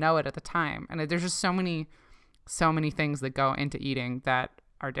didn't know it at the time. And there's just so many things that go into eating that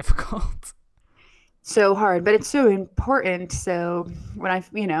are difficult. So hard, but it's so important. So when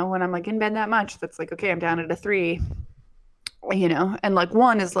I'm like in bed that much, that's like, okay, I'm down at a 3, and like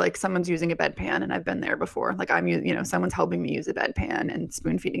 1 is like someone's using a bedpan, and I've been there before. Like someone's helping me use a bedpan and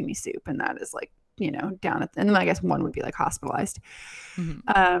spoon feeding me soup. And that is like, down and then I guess 1 would be like hospitalized.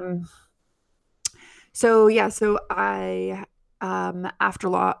 Mm-hmm. So yeah, so I,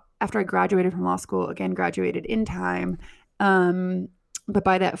 after I graduated from law school, again, graduated in time. But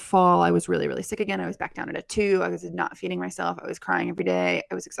by that fall, I was really, really sick again. I was back down at a 2. I was not feeding myself. I was crying every day.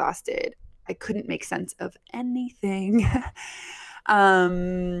 I was exhausted. I couldn't make sense of anything.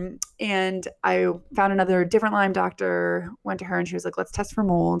 And I found another different Lyme doctor, went to her, and she was like, let's test for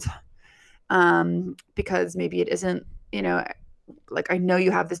mold. Because maybe it isn't, like I know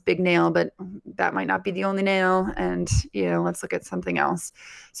you have this big nail, but that might not be the only nail. And, let's look at something else.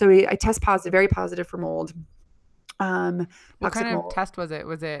 So I test positive, very positive for mold. What kind of mold. test was it?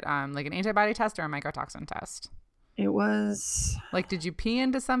 Was it like an antibody test or a mycotoxin test? It was like, did you pee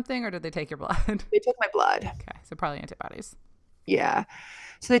into something, or did they take your blood? They took my blood. Okay, so probably antibodies. Yeah.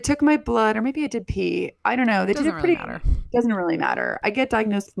 So they took my blood, or maybe I did pee. I don't know. They doesn't did it really pretty. matter. Doesn't really matter. I get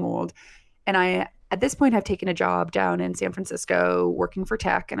diagnosed with mold, and I at this point have taken a job down in San Francisco working for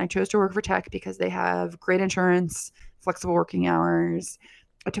tech, and I chose to work for tech because they have great insurance, flexible working hours.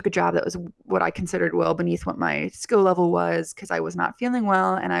 I took a job that was what I considered well beneath what my skill level was, because I was not feeling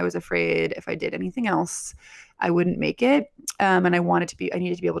well, and I was afraid if I did anything else, I wouldn't make it. And I needed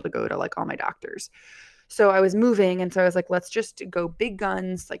to be able to go to like all my doctors. So I was moving, and so I was like, let's just go big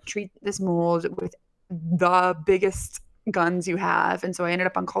guns, like treat this mold with the biggest guns you have. And so I ended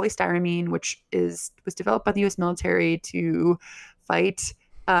up on cholestyramine, which was developed by the US military to fight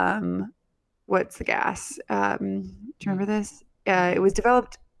what's the gas? Do you remember this? It was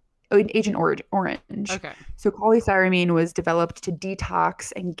developed Orange. Okay. So cholestyramine was developed to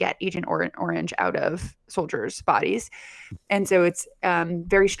detox and get Orange out of soldiers' bodies. And so it's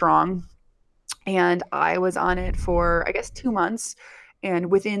very strong. And I was on it for, I guess, 2 months.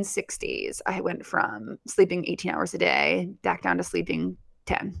 And within 6 days, I went from sleeping 18 hours a day back down to sleeping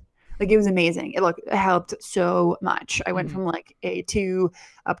 10. Like it was amazing. It helped so much. I went from like A2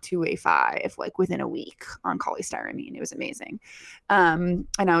 up to A5 like within a week on cholestyramine. It was amazing. And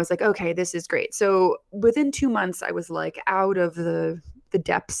I was like, okay, this is great. So within 2 months, I was like out of the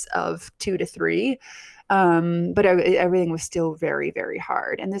depths of 2 to 3. But everything was still very, very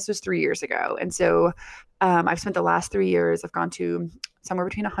hard. And this was 3 years ago. And so I've spent the last 3 years, I've gone to somewhere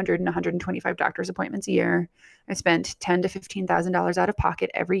between 100 and 125 doctor's appointments a year. I spent $10,000 to $15,000 out of pocket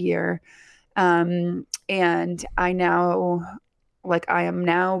every year. And I am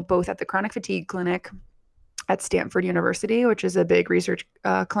now both at the chronic fatigue clinic at Stanford University, which is a big research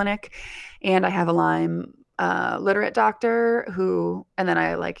clinic. And I have a Lyme literate doctor and then I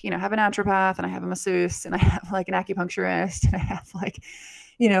have a naturopath, and I have a masseuse, and I have like an acupuncturist, and I have like,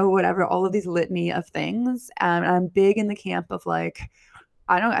 whatever, all of these litany of things. And I'm big in the camp of like,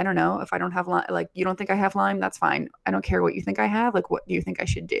 I don't know if I don't have Lyme, like, you don't think I have Lyme, that's fine. I don't care what you think I have. Like, what do you think I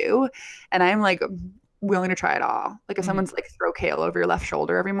should do? And I'm like willing to try it all. Like if someone's like throw kale over your left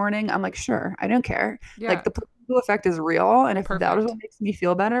shoulder every morning, I'm like, sure, I don't care. Yeah. Like the placebo effect is real. And if Perfect. that is what makes me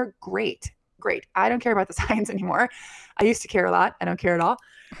feel better, great. I don't care about the science anymore. I used to care a lot. I don't care at all.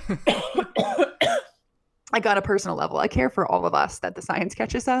 Like on a personal level, I care for all of us that the science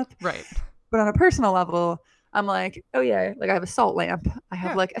catches up. Right. But on a personal level, I'm like, oh yeah, like I have a salt lamp. I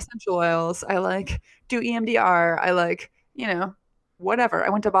have like essential oils. I like do EMDR. I like, whatever. I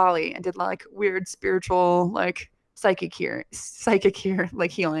went to Bali and did like weird spiritual, like psychic here,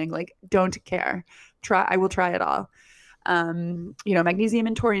 like healing. Like don't care. I will try it all. Magnesium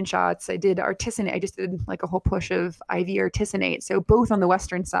and taurine shots. I did artesunate. I just did like a whole push of IV artesunate. So both on the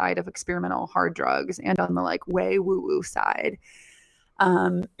Western side of experimental hard drugs and on the like way woo-woo side.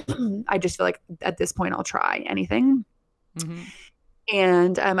 I just feel like at this point I'll try anything.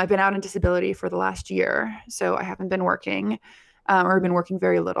 And I've been out on disability for the last year, so I haven't been working, or I've been working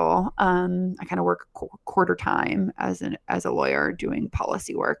very little. I kind of work quarter time as a lawyer doing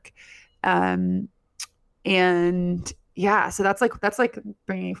policy work. And yeah, so that's like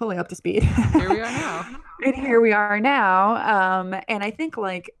bringing me fully up to speed. Here we are now. And here we are now. And I think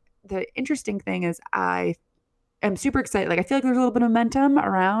like the interesting thing is I'm super excited. Like I feel like there's a little bit of momentum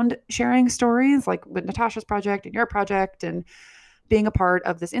around sharing stories, like with Natasha's project and your project, and being a part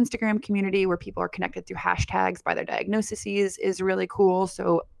of this Instagram community where people are connected through hashtags by their diagnoses is really cool.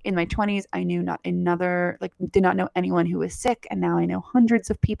 So in my 20s, I knew did not know anyone who was sick. And now I know hundreds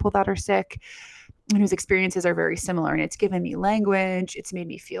of people that are sick and whose experiences are very similar. And it's given me language. It's made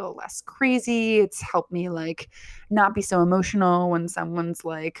me feel less crazy. It's helped me like not be so emotional when someone's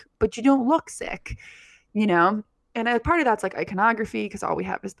like, but you don't look sick, And a part of that's like iconography, because all we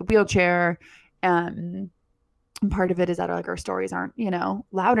have is the wheelchair. And part of it is that like our stories aren't,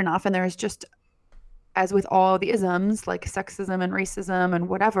 loud enough. And there's just, as with all the isms, like sexism and racism and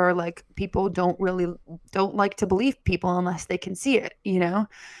whatever, like people don't like to believe people unless they can see it, They're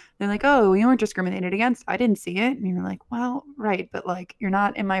like, oh, you weren't discriminated against. I didn't see it. And you're like, well, right. But like, you're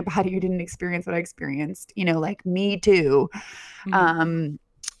not in my body. You didn't experience what I experienced, like me too.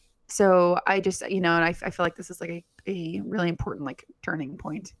 So I just, and I feel like this is like a really important like turning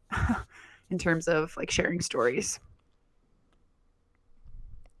point in terms of like sharing stories.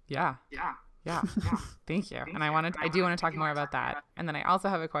 Yeah. Thank you. And I do want to talk more about that. And then I also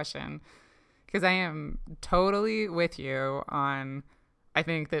have a question, because I am totally with you on, I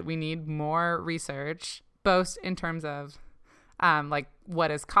think that we need more research, both in terms of like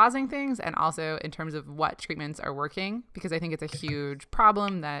what is causing things and also in terms of what treatments are working, because I think it's a huge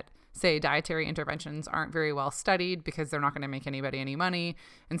problem that, say, dietary interventions aren't very well studied because they're not going to make anybody any money.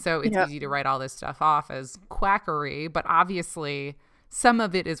 And so it's easy to write all this stuff off as quackery, but obviously some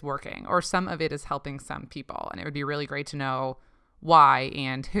of it is working, or some of it is helping some people. And it would be really great to know why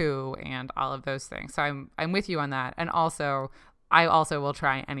and who and all of those things. So I'm with you on that. And also, I also will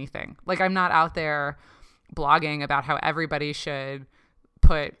try anything. Like I'm not out there blogging about how everybody should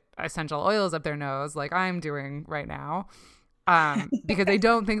put essential oils up their nose like I'm doing right now. Because I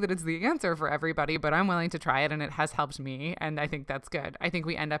don't think that it's the answer for everybody, but I'm willing to try it, and it has helped me, and I think that's good. I think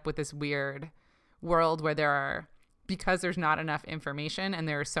we end up with this weird world where because there's not enough information and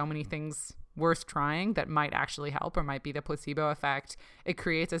there are so many things worth trying that might actually help or might be the placebo effect, it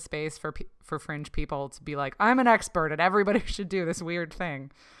creates a space for fringe people to be like, I'm an expert and everybody should do this weird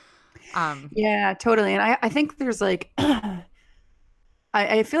thing. Yeah, totally. And I think there's like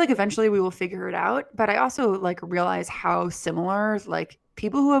I feel like eventually we will figure it out, but I also like realize how similar like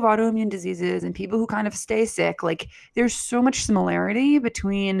people who have autoimmune diseases and people who kind of stay sick, like there's so much similarity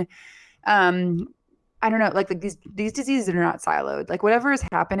between um I don't know, like these diseases are not siloed. Like whatever is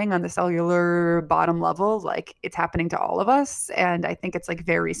happening on the cellular bottom level, like it's happening to all of us. And I think it's like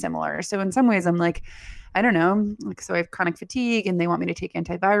very similar. So in some ways, I'm like, I don't know, like so I have chronic fatigue, and they want me to take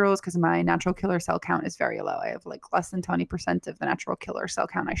antivirals because my natural killer cell count is very low. I have like less than 20% of the natural killer cell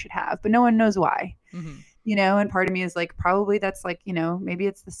count I should have, but no one knows why. Hmm. And part of me is like, probably that's like, maybe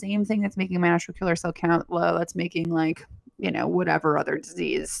it's the same thing that's making my natural killer cell count low that's making like, whatever other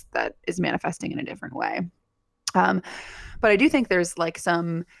disease that is manifesting in a different way. Um, but I do think there's like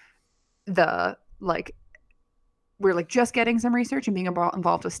the like, we're like just getting some research, and being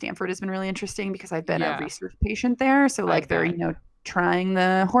involved with Stanford has been really interesting because I've been a Yeah, research patient there. So I like they're, bet. trying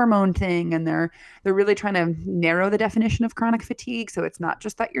the hormone thing, and they're really trying to narrow the definition of chronic fatigue. So it's not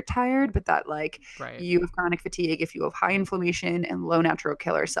just that you're tired, but that like Right. you have chronic fatigue if you have high inflammation and low natural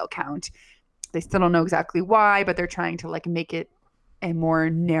killer cell count. They still don't know exactly why, but they're trying to like make it a more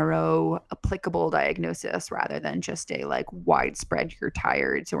narrow applicable diagnosis rather than just a like widespread you're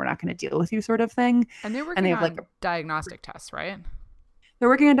tired so we're not going to deal with you sort of thing. And they're And they working have like on diagnostic tests, right? they're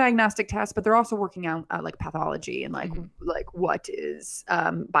working on diagnostic tests, but they're also working on like pathology and like Hmm. what is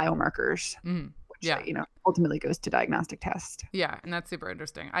biomarkers, Hmm. which Yeah. ultimately goes to diagnostic test. Yeah, and that's super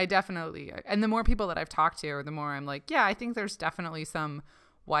interesting. I definitely, and the more people that I've talked to, the more I'm like, yeah, I think there's definitely some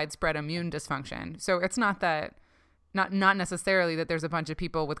widespread immune dysfunction. So it's not that, not necessarily that there's a bunch of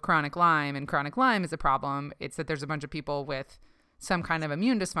people with chronic Lyme and chronic Lyme is a problem. It's that there's a bunch of people with some kind of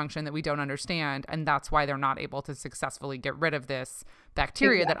immune dysfunction that we don't understand, and that's why they're not able to successfully get rid of this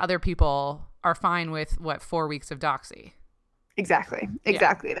bacteria that Exactly. other people are fine with. What, 4 weeks of doxy? Exactly. Yeah.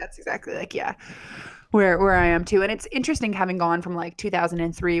 Exactly. That's exactly like, yeah, where I am too. And it's interesting having gone from like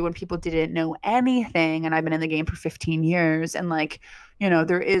 2003 when people didn't know anything, and I've been in the game for 15 years, and like,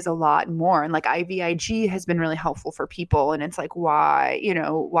 there is a lot more. And like IVIG has been really helpful for people, and it's like, why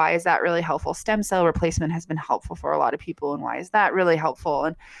is that really helpful? Stem cell replacement has been helpful for a lot of people, and why is that really helpful?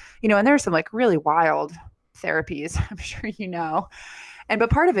 And and there's some like really wild therapies, I'm sure but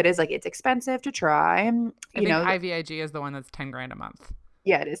part of it is like it's expensive to try. I think IVIG is the one that's 10 grand a month.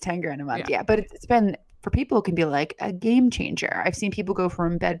 Yeah, it is 10 grand a month. Yeah. Yeah. But it's been for people, it can be like a game changer. I've seen people go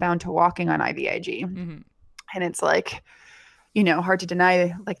from bedbound to walking on IVIG. Hmm. And it's like, hard to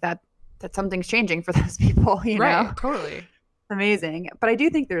deny like that something's changing for those people, Right. Totally. Amazing. But I do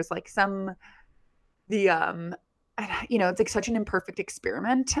think there's like the it's like such an imperfect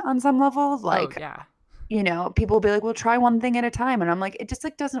experiment on some level. Oh, Like, yeah. people will be like, "Well, try one thing at a time." And I'm like, it just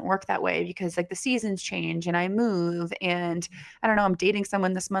like doesn't work that way because like the seasons change and I move, and I don't know, I'm dating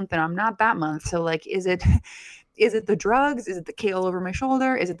someone this month and I'm not that month. So like, is it is it the drugs? Is it the kale over my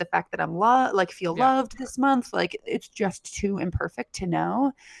shoulder? Is it the fact that I'm feel Yeah. loved this month? Like it's just too imperfect to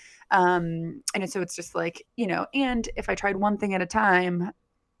know. And so it's just like, and if I tried one thing at a time, It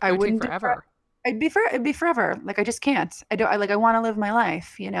I would take wouldn't do forever. it'd be forever. Like I just can't. I want to live my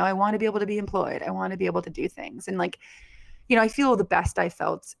life, I want to be able to be employed. I want to be able to do things. And like, I feel the best I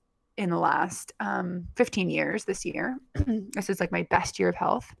felt in the last 15 years this year. This is like my best year of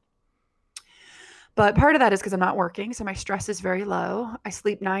health. But part of that is because I'm not working. So my stress is very low. I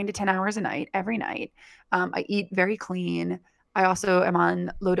sleep 9 to 10 hours a night, every night. I eat very clean. I also am on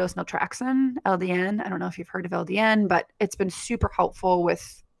low dose naltrexone, LDN. I don't know if you've heard of LDN, but it's been super helpful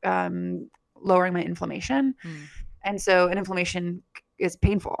with lowering my inflammation. Mm. And so, an inflammation is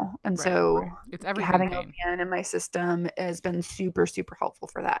painful. And Right. so, It's everything having pain. LDN in my system has been super, super helpful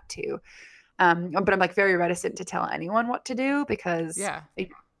for that too. But I'm like very reticent to tell anyone what to do because Yeah.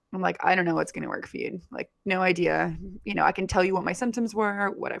 I'm like, I don't know what's going to work for you. Like, no idea. I can tell you what my symptoms were,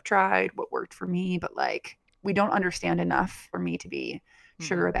 what I've tried, what worked for me, but like, we don't understand enough for me to be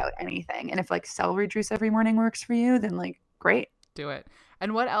sure Mm-mm. about anything. And if like celery juice every morning works for you, then like, great. Do it.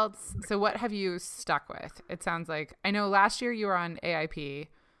 And what else? So, what have you stuck with? It sounds like I know last year you were on AIP,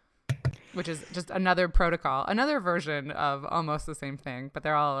 which is just another protocol, another version of almost the same thing, but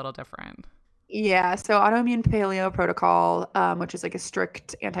they're all a little different. Yeah, so autoimmune paleo protocol, which is like a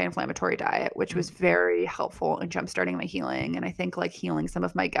strict anti-inflammatory diet, which was Mm. very helpful in jumpstarting my healing. And I think like healing some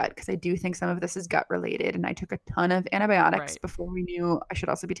of my gut, because I do think some of this is gut related. And I took a ton of antibiotics Right. before we knew I should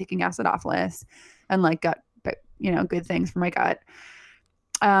also be taking acidophilus and like gut, but good things for my gut.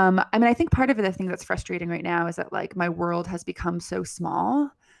 I mean, I think part of the thing that's frustrating right now is that like my world has become so small.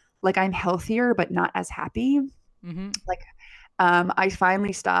 Like I'm healthier, but not as happy. Mm-hmm. Like I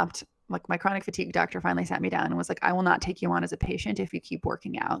finally stopped like my chronic fatigue doctor finally sat me down and was like, I will not take you on as a patient if you keep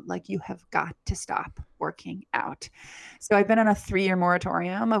working out. Like, you have got to stop working out. So I've been on a 3-year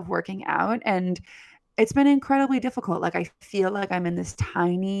moratorium of working out, and it's been incredibly difficult. Like, I feel like I'm in this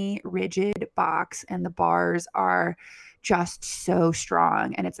tiny, rigid box, and the bars are just so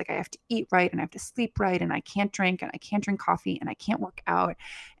strong. And it's like I have to eat right and I have to sleep right, and I can't drink, and I can't drink coffee, and I can't work out.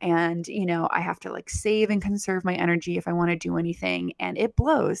 And, I have to like save and conserve my energy if I want to do anything. And it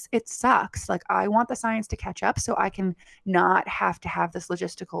blows. It sucks. Like, I want the science to catch up so I can not have to have this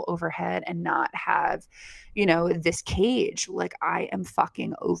logistical overhead and not have, this cage. Like, I am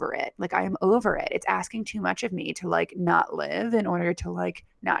fucking over it. Like, I am over it. It's asking too much of me to like not live in order to like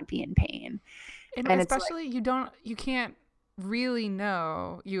not be in pain. And especially you can't really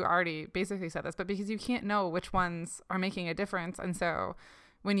know, you already basically said this, but because you can't know which ones are making a difference. And so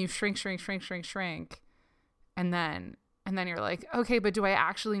when you shrink, and then you're like, okay, but do I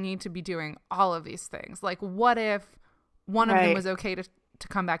actually need to be doing all of these things? Like, what if one of them was okay to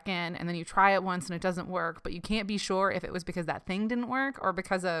come back in, and then you try it once and it doesn't work, but you can't be sure if it was because that thing didn't work or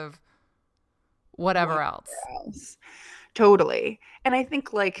because of whatever else. Totally. And I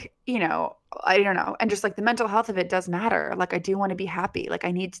think like, I don't know. And just like the mental health of it does matter. Like, I do want to be happy. Like,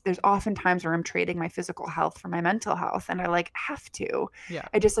 there's often times where I'm trading my physical health for my mental health, and I like have to. Yeah.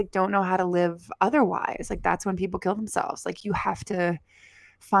 I just like don't know how to live otherwise. Like, that's when people kill themselves. Like, you have to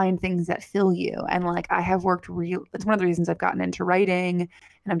find things that fill you. And like, I have worked it's one of the reasons I've gotten into writing,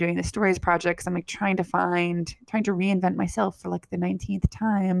 and I'm doing the stories project, because I'm like trying to reinvent myself for like the 19th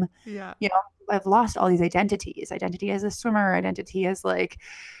time. Yeah. I've lost all these identity as a swimmer, identity as like,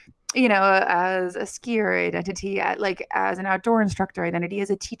 as a skier, identity as an outdoor instructor, identity as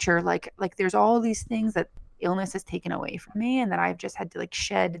a teacher. Like there's all these things that illness has taken away from me, and that I've just had to like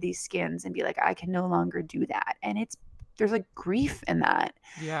shed these skins and be like, I can no longer do that. And there's like grief in that.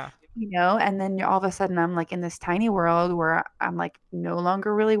 Yeah. And then all of a sudden I'm like in this tiny world where I'm like no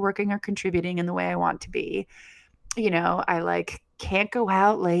longer really working or contributing in the way I want to be. I like can't go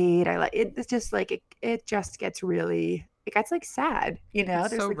out late. It's just like it just gets really, it gets like sad, It's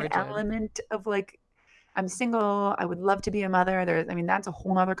there's so like rigid. an element of like, I'm single, I would love to be a mother. That's a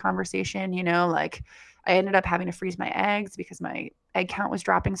whole nother conversation, like I ended up having to freeze my eggs because my egg count was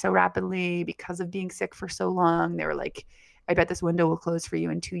dropping so rapidly because of being sick for so long. They were like, I bet this window will close for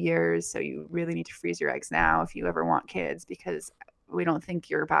you in 2 years. So you really need to freeze your eggs now if you ever want kids, because we don't think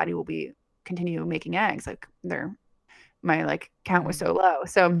your body will continue making eggs. Like my like count was so low.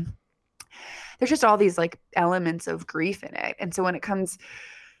 So there's just all these like elements of grief in it. And so when it comes,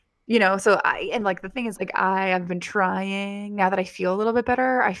 and like the thing is like I have been trying, now that I feel a little bit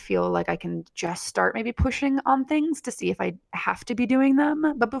better, I feel like I can just start maybe pushing on things to see if I have to be doing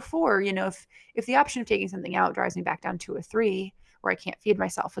them. But before, if the option of taking something out drives me back down to a 3 where I can't feed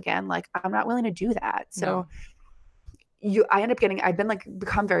myself again, like I'm not willing to do that. So I've been like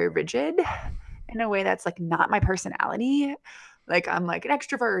become very rigid in a way that's like not my personality. Like, I'm like an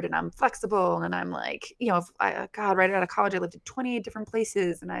extrovert and I'm flexible, and I'm like, right out of college, I lived in 28 different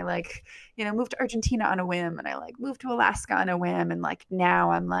places, and I like, moved to Argentina on a whim, and I like moved to Alaska on a whim. And like,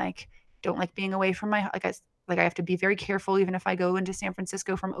 now I'm like, don't like being away from I have to be very careful, even if I go into San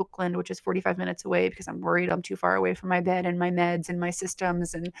Francisco from Oakland, which is 45 minutes away, because I'm worried I'm too far away from my bed and my meds and my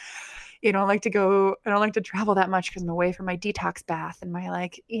systems. And, I don't like to travel that much because I'm away from my detox bath and my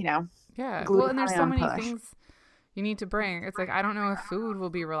like, yeah. Well, and there's so many push. things you need to bring. It's like, I don't know if food will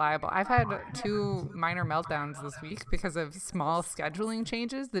be reliable. I've had 2 minor meltdowns this week because of small scheduling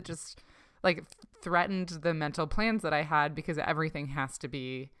changes that just like threatened the mental plans that I had, because everything has to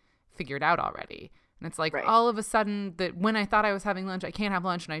be figured out already. And it's like all of a sudden that when I thought I was having lunch, I can't have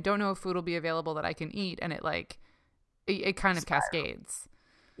lunch, and I don't know if food will be available that I can eat. And it like, it kind of cascades.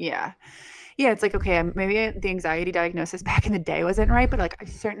 Yeah. Yeah. It's like, okay, maybe the anxiety diagnosis back in the day wasn't right, but like I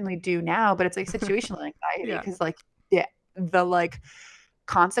certainly do now. But it's like situational anxiety, because like the like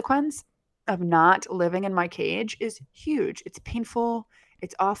consequence of not living in my cage is huge. It's painful.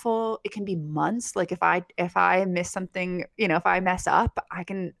 It's awful. It can be months. Like if I miss something, if I mess up, I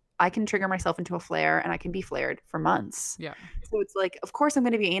can trigger myself into a flare, and I can be flared for months. Yeah. So it's like, of course I'm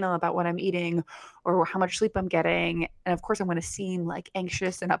going to be anal about what I'm eating or how much sleep I'm getting. And of course I'm going to seem like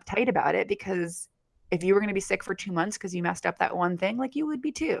anxious and uptight about it, because if you were going to be sick for 2 months because you messed up that one thing, like you would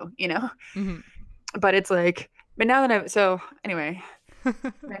be too, Mm-hmm. But it's like, but now that so anyway,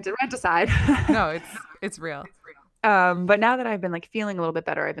 rant aside. No, it's real. But now that I've been like feeling a little bit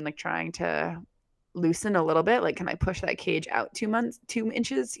better, I've been like trying to loosen a little bit. Like, can I push that cage out 2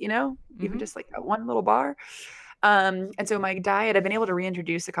 inches, even just like that one little bar. And so my diet, I've been able to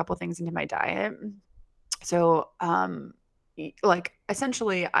reintroduce a couple things into my diet. So, like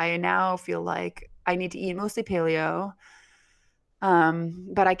essentially I now feel like I need to eat mostly paleo.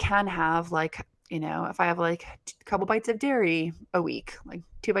 But I can have like, if I have like a couple bites of dairy a week, like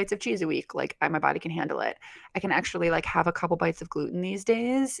 2 bites of cheese a week, like my body can handle it. I can actually like have a couple bites of gluten these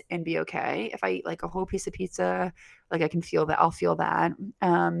days and be okay. If I eat like a whole piece of pizza, like I can feel that. I'll feel that.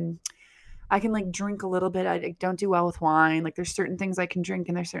 I can like drink a little bit. I don't do well with wine. Like there's certain things I can drink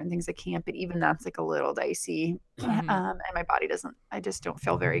and there's certain things I can't, but even that's like a little dicey. And my body doesn't, I just don't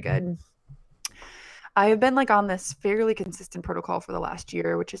feel very good. I have been like on this fairly consistent protocol for the last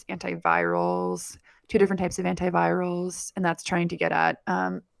year, which is antivirals, two different types of antivirals, and that's trying to get at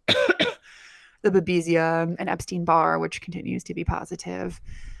the Babesia and Epstein-Barr, which continues to be positive.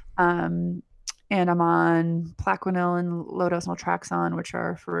 And I'm on Plaquenil and low-dose naltrexone, which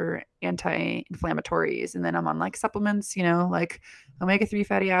are for anti-inflammatories. And then I'm on like supplements, like omega-3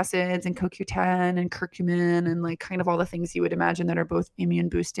 fatty acids and CoQ10 and curcumin and like kind of all the things you would imagine that are both immune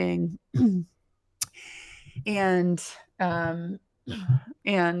boosting. and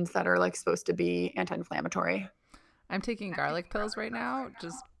and that are like supposed to be anti-inflammatory. I'm taking garlic pills right now.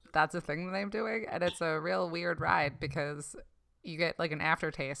 Just that's a thing that I'm doing, and it's a real weird ride because you get like an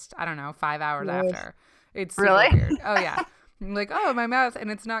aftertaste. I don't know, 5 hours after. It's super really weird. Oh yeah, I'm like, oh, my mouth, and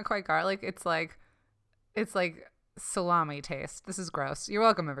it's not quite garlic. It's like salami taste. This is gross. You're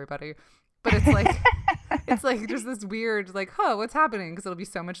welcome, everybody. But it's like it's like just this weird like, oh, what's happening? Because it'll be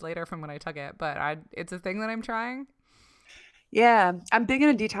so much later from when I took it. But it's a thing that I'm trying. Yeah, I'm big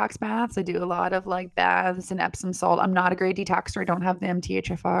into detox baths. I do a lot of like baths and Epsom salt. I'm not a great detoxer. I don't have the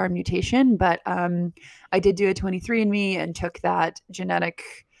MTHFR mutation, but I did do a 23andMe and took that genetic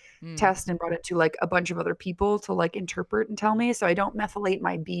test and brought it to like a bunch of other people to like interpret and tell me. So I don't methylate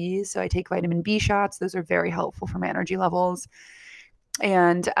my Bs. So I take vitamin B shots. Those are very helpful for my energy levels.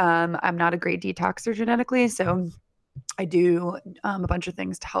 And I'm not a great detoxer genetically, so I do a bunch of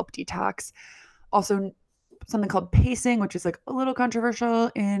things to help detox. Also, something called pacing, which is like a little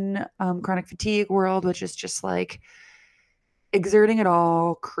controversial in chronic fatigue world, which is just like exerting it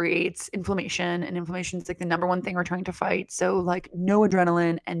all creates inflammation, and inflammation is like the number one thing we're trying to fight. So like no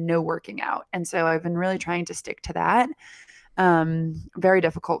adrenaline and no working out. And so I've been really trying to stick to that. Very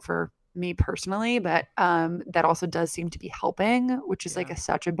difficult for me personally, but that also does seem to be helping, which is like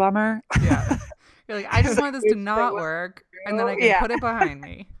such a bummer. Yeah. You're like, I just want this to not work, and then I can put it behind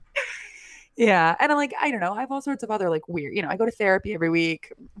me. Yeah. And I'm like, I don't know. I have all sorts of other like weird, I go to therapy every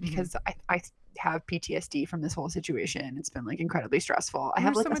week because I have PTSD from this whole situation. It's been like incredibly stressful. I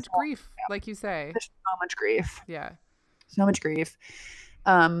have like so much grief, like you say. There's so much grief. Yeah. So much grief.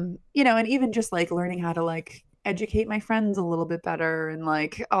 And even just like learning how to like educate my friends a little bit better, and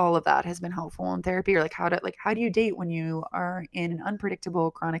like all of that has been helpful in therapy. Or like how do you date when you are in an unpredictable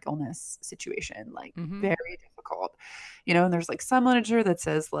chronic illness situation? Like very difficult, and there's like some literature that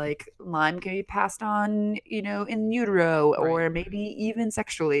says like Lyme can be passed on, in utero or maybe even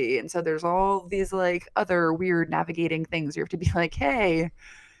sexually. And so there's all these like other weird navigating things. You have to be like, hey,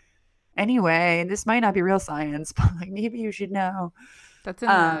 anyway, this might not be real science, but like maybe you should know. That's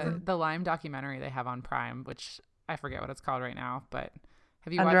in the Lyme documentary they have on Prime, which I forget what it's called right now, but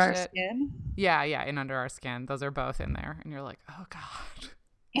have you Under watched Our it? Skin? Yeah, in Under Our Skin. Those are both in there. And you're like, oh God.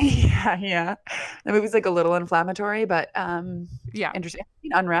 Yeah. The movie's like a little inflammatory, but interesting.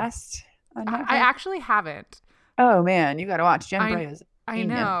 Unrest. I actually haven't. Oh man, you gotta watch. Jen Bray is I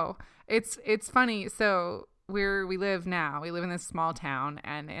know. It's funny. So we live in this small town,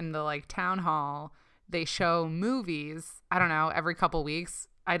 and in the like town hall they show movies, I don't know, every couple weeks.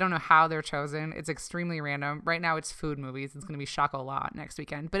 I don't know how they're chosen. It's extremely random. Right now it's food movies. It's going to be Chocolat next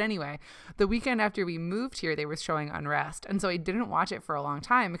weekend. But anyway, the weekend after we moved here, they were showing Unrest. And so I didn't watch it for a long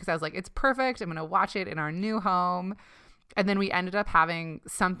time because I was like, it's perfect. I'm going to watch it in our new home. And then we ended up having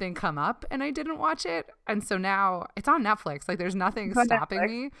something come up and I didn't watch it. And so now it's on Netflix. Like there's nothing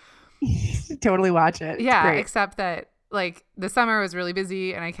stopping me. Totally watch it. Yeah, except that like the summer was really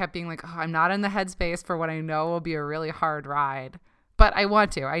busy and I kept being like, oh, I'm not in the headspace for what I know will be a really hard ride. But I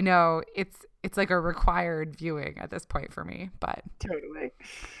want to. I know it's like a required viewing at this point for me. But totally.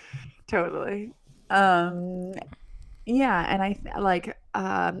 Yeah, and I like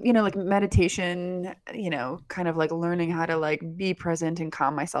like meditation, kind of like learning how to like be present and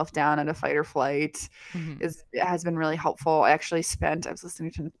calm myself down at a fight or flight has been really helpful. I was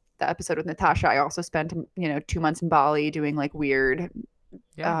listening to the episode with Natasha. I also spent 2 months in Bali doing like weird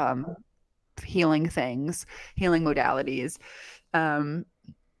healing modalities. I'm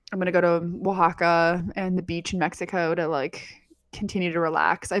gonna go to Oaxaca and the beach in Mexico to like continue to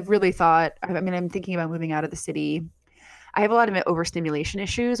relax. I've really thought, I'm thinking about moving out of the city. I have a lot of overstimulation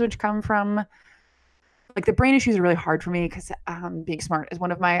issues, which come from like the brain issues are really hard for me because being smart is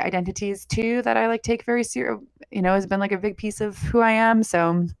one of my identities too that I like take very serious, has been like a big piece of who I am.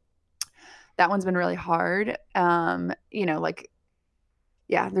 So that one's been really hard. Like,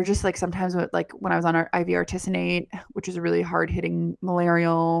 yeah, they're just like sometimes like when I was on our IV artesunate, which is a really hard hitting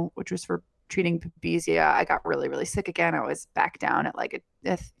malarial, which was for treating babesia, I got really, really sick again. I was back down at like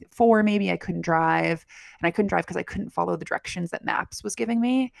a 4, maybe. I couldn't drive, and I couldn't drive because I couldn't follow the directions that Maps was giving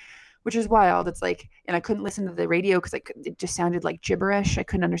me, which is wild. It's like, and I couldn't listen to the radio because it just sounded like gibberish. I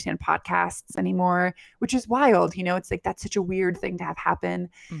couldn't understand podcasts anymore, which is wild. It's like that's such a weird thing to have happen.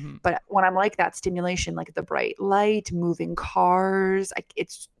 Mm-hmm. But when I'm like that stimulation, like the bright light, moving cars,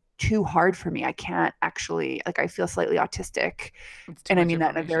 it's too hard for me. I can't actually, like, I feel slightly autistic. It's too And I much mean that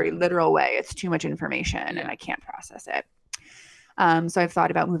in a very information. literal way. It's too much information and I can't process it. So I've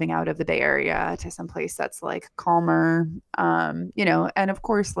thought about moving out of the Bay Area to some place that's like calmer, and of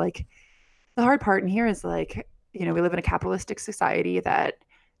course, like the hard part in here is like, we live in a capitalistic society that,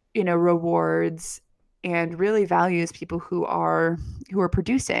 rewards and really values people who are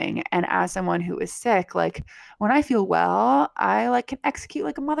producing. And as someone who is sick, like when I feel well, I like can execute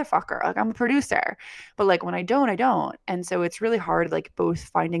like a motherfucker. Like I'm a producer. But like when I don't, I don't. And so it's really hard, like both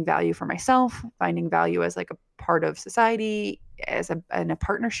finding value for myself, finding value as like a part of society, in a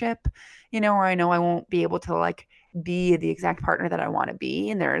partnership, where I know I won't be able to like be the exact partner that I want to be.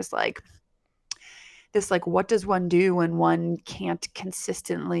 And there's like this, like, what does one do when one can't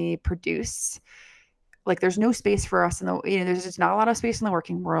consistently produce? Like there's no space for us there's just not a lot of space in the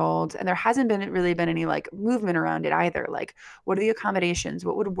working world, and there hasn't really been any like movement around it either. Like what are the accommodations?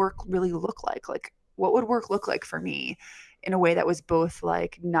 What would work really look like what would work look like for me in a way that was both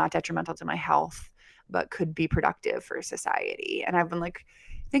like not detrimental to my health but could be productive for society? And I've been like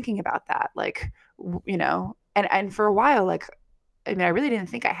thinking about that, like, and for a while, like, I mean, I really didn't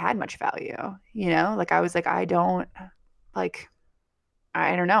think I had much value, like I was like, I don't, like,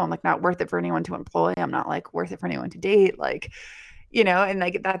 I don't know. I'm like not worth it for anyone to employ. I'm not like worth it for anyone to date. Like, and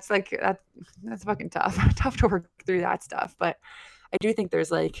like that's fucking tough. Tough to work through that stuff. But I do think there's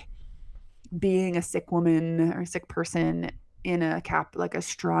like being a sick woman or a sick person in like a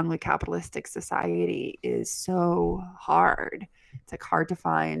strongly capitalistic society is so hard. It's like hard to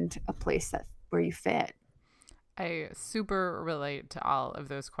find a place where you fit. I super relate to all of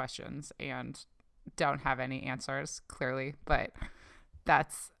those questions and don't have any answers clearly, but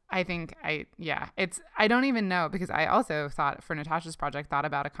I think I don't even know, because I also thought for Natasha's project, thought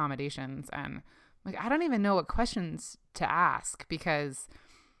about accommodations, and like, I don't even know what questions to ask, because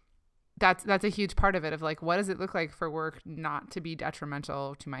that's a huge part of it, of like, what does it look like for work not to be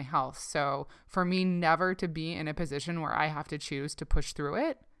detrimental to my health? So for me, never to be in a position where I have to choose to push through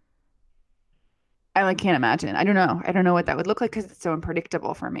it. I like can't imagine. I don't know. I don't know what that would look like because it's so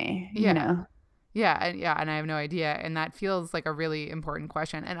unpredictable for me, Yeah. Yeah, and I have no idea, and that feels like a really important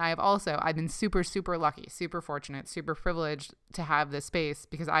question. And I've been super, super lucky, super fortunate, super privileged to have this space,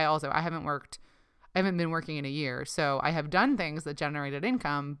 because I haven't been working in a year, so I have done things that generated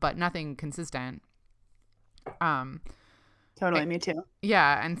income, but nothing consistent. Totally, me too.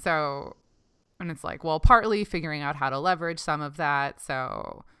 Yeah, and it's like, well, partly figuring out how to leverage some of that.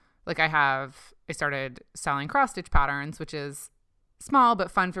 So like I started selling cross stitch patterns, which is small but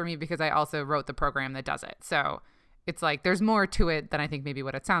fun for me because I also wrote the program that does it. So it's like there's more to it than I think maybe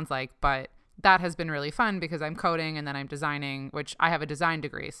what it sounds like, but that has been really fun because I'm coding and then I'm designing, which I have a design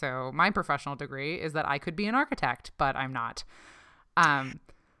degree. So my professional degree is that I could be an architect, but I'm not.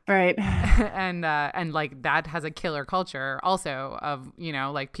 Right. And like that has a killer culture also of,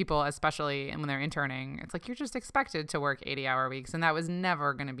 like people, especially when they're interning, it's like you're just expected to work 80-hour weeks, and that was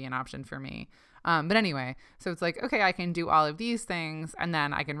never going to be an option for me. But anyway, so it's like, okay, I can do all of these things and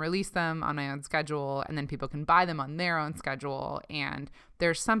then I can release them on my own schedule, and then people can buy them on their own schedule. And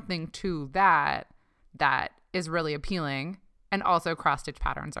there's something to that is really appealing. And also cross stitch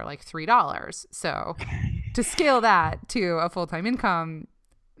patterns are like $3. So to scale that to a full-time income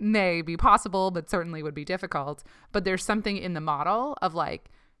may be possible, but certainly would be difficult. But there's something in the model of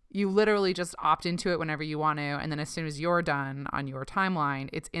like, you literally just opt into it whenever you want to, and then as soon as you're done on your timeline,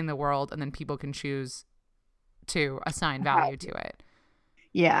 it's in the world, and then people can choose to assign value to it.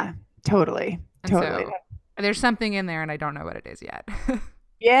 Yeah, totally. And totally. So there's something in there, and I don't know what it is yet.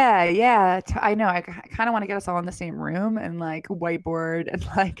 Yeah. I know. I kind of want to get us all in the same room and like whiteboard and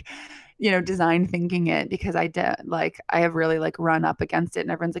like, design thinking it, because I have really like run up against it,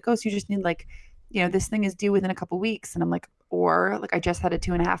 and everyone's like, oh, so you just need like, this thing is due within a couple weeks. And I'm like, or like, I just had a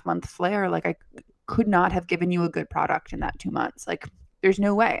 2.5-month flare. Like I could not have given you a good product in that 2 months. Like there's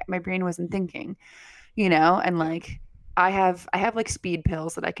no way. My brain wasn't thinking, and like, I have like speed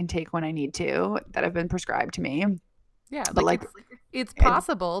pills that I can take when I need to that have been prescribed to me. Yeah, But like like it's it,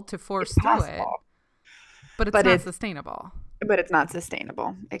 possible to it's force through it, possible, but it's but not it's sustainable. not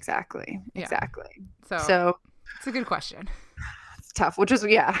sustainable. Exactly. Yeah. Exactly. So So it's a good question. it's tough, which is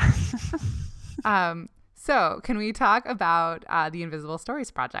yeah. So can we talk about the Invisible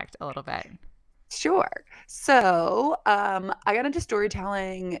Stories Project a little bit? Sure. So, I got into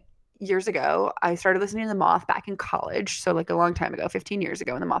storytelling years ago. I started listening to The Moth back in college, so like a long time ago, 15 years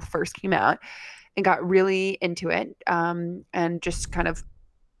ago when The Moth first came out, and got really into it. And just kind of,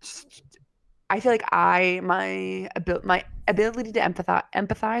 I feel like my ability to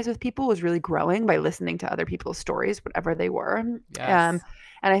empathize with people was really growing by listening to other people's stories, whatever they were. Yes.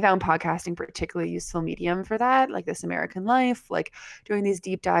 And I found podcasting particularly useful medium for that, like This American Life, like doing these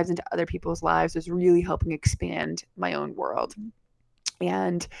deep dives into other people's lives was really helping expand my own world.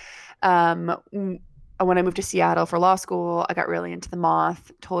 And when I moved to Seattle for law school, I got really into The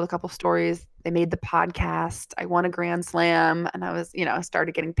Moth, told a couple stories. They made the podcast. I won a grand slam and I was,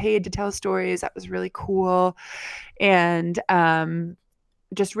 started getting paid to tell stories. That was really cool. And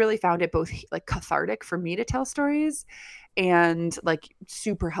just really found it both like cathartic for me to tell stories and like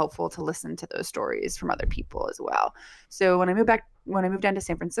super helpful to listen to those stories from other people as well. So when I moved down to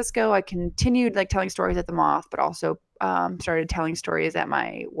San Francisco, I continued like telling stories at the Moth, but also started telling stories at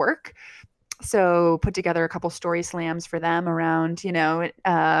my work. So put together a couple story slams for them around,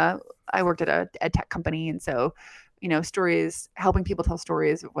 I worked at a tech company. And so, stories, helping people tell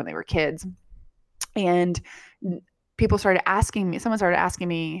stories when they were kids. And someone started asking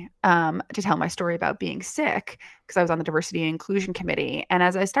me to tell my story about being sick because I was on the diversity and inclusion committee. And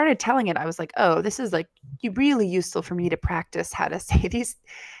as I started telling it, I was like, oh, this is like really useful for me to practice how to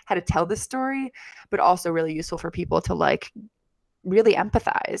tell this story, but also really useful for people to like really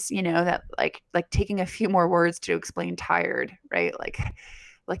empathize, that like taking a few more words to explain tired, right? Like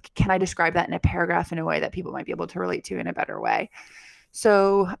can I describe that in a paragraph in a way that people might be able to relate to in a better way?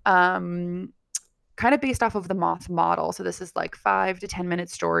 So kind of based off of the Moth model. So this is like 5 to 10 minute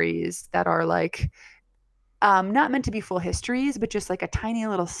stories that are like not meant to be full histories, but just like a tiny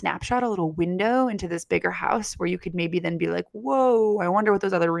little snapshot, a little window into this bigger house where you could maybe then be like, whoa, I wonder what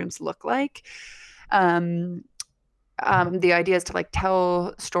those other rooms look like. Um, the idea is to like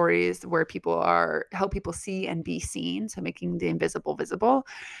tell stories where help people see and be seen. So making the invisible visible.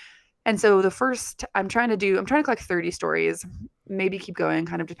 And so I'm trying to collect 30 stories, maybe keep going,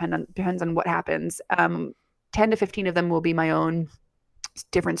 kind of depends on what happens. 10 to 15 of them will be my own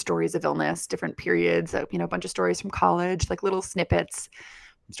different stories of illness, different periods, a bunch of stories from college, like little snippets,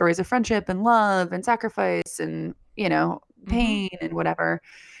 stories of friendship and love and sacrifice and, pain and whatever.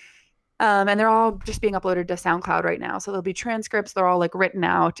 And they're all just being uploaded to SoundCloud right now. So there'll be transcripts. They're all like written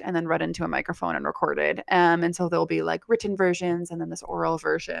out and then read into a microphone and recorded. And so there'll be like written versions and then this oral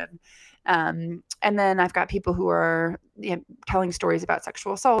version. And then I've got people who are telling stories about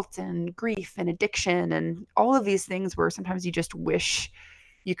sexual assault and grief and addiction and all of these things where sometimes you just wish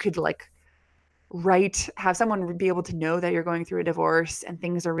you could like have someone be able to know that you're going through a divorce and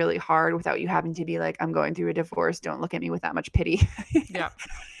things are really hard without you having to be like, I'm going through a divorce. Don't look at me with that much pity. Yeah.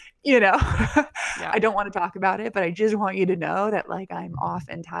 Yeah. I don't want to talk about it, but I just want you to know that like I'm off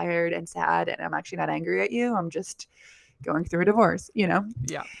and tired and sad and I'm actually not angry at you. I'm just going through a divorce,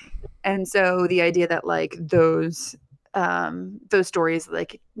 Yeah. And so the idea that like those stories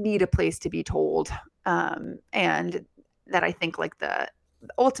like need a place to be told. And that I think like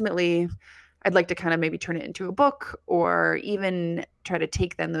ultimately I'd like to kind of maybe turn it into a book or even try to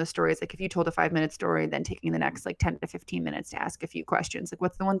take then those stories. Like if you told a 5-minute story, then taking the next like 10 to 15 minutes to ask a few questions. Like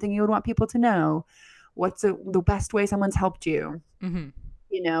what's the one thing you would want people to know? What's the best way someone's helped you?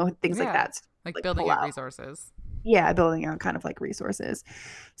 Mm-hmm. Things like that. Like building out resources. Yeah, building out kind of like resources.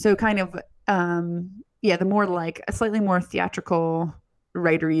 So kind of, the more like a slightly more theatrical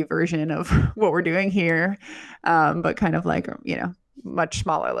writery version of what we're doing here. But kind of like, much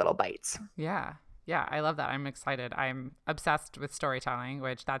smaller little bites. Yeah. Yeah. I love that. I'm excited. I'm obsessed with storytelling,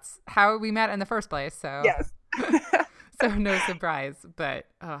 which that's how we met in the first place. So, yes. So no surprise, but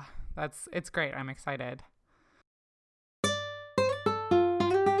it's great. I'm excited.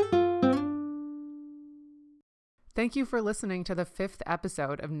 Thank you for listening to the 5th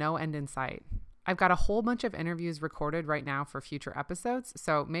episode of No End in Sight. I've got a whole bunch of interviews recorded right now for future episodes,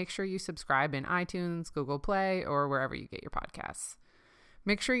 so make sure you subscribe in iTunes, Google Play, or wherever you get your podcasts.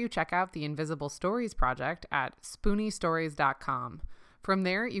 Make sure you check out the Invisible Stories Project at spooniestories.com. From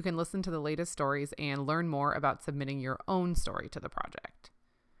there, you can listen to the latest stories and learn more about submitting your own story to the project.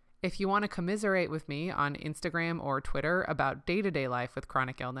 If you want to commiserate with me on Instagram or Twitter about day-to-day life with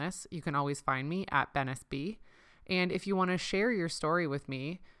chronic illness, you can always find me at BennisB. And if you want to share your story with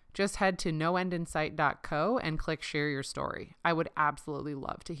me, just head to noendinsight.co and click share your story. I would absolutely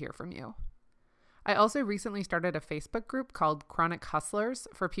love to hear from you. I also recently started a Facebook group called Chronic Hustlers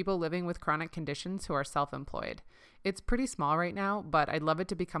for people living with chronic conditions who are self-employed. It's pretty small right now, but I'd love it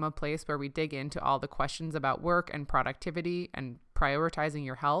to become a place where we dig into all the questions about work and productivity and prioritizing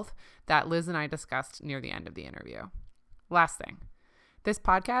your health that Liz and I discussed near the end of the interview. Last thing, this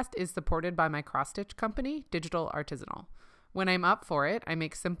podcast is supported by my cross-stitch company, Digital Artisanal. When I'm up for it, I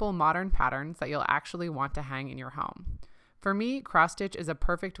make simple modern patterns that you'll actually want to hang in your home. For me, cross-stitch is a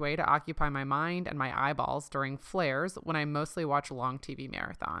perfect way to occupy my mind and my eyeballs during flares when I mostly watch long TV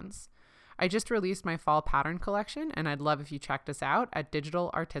marathons. I just released my fall pattern collection, and I'd love if you checked us out at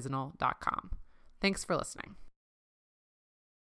digitalartisanal.com. Thanks for listening.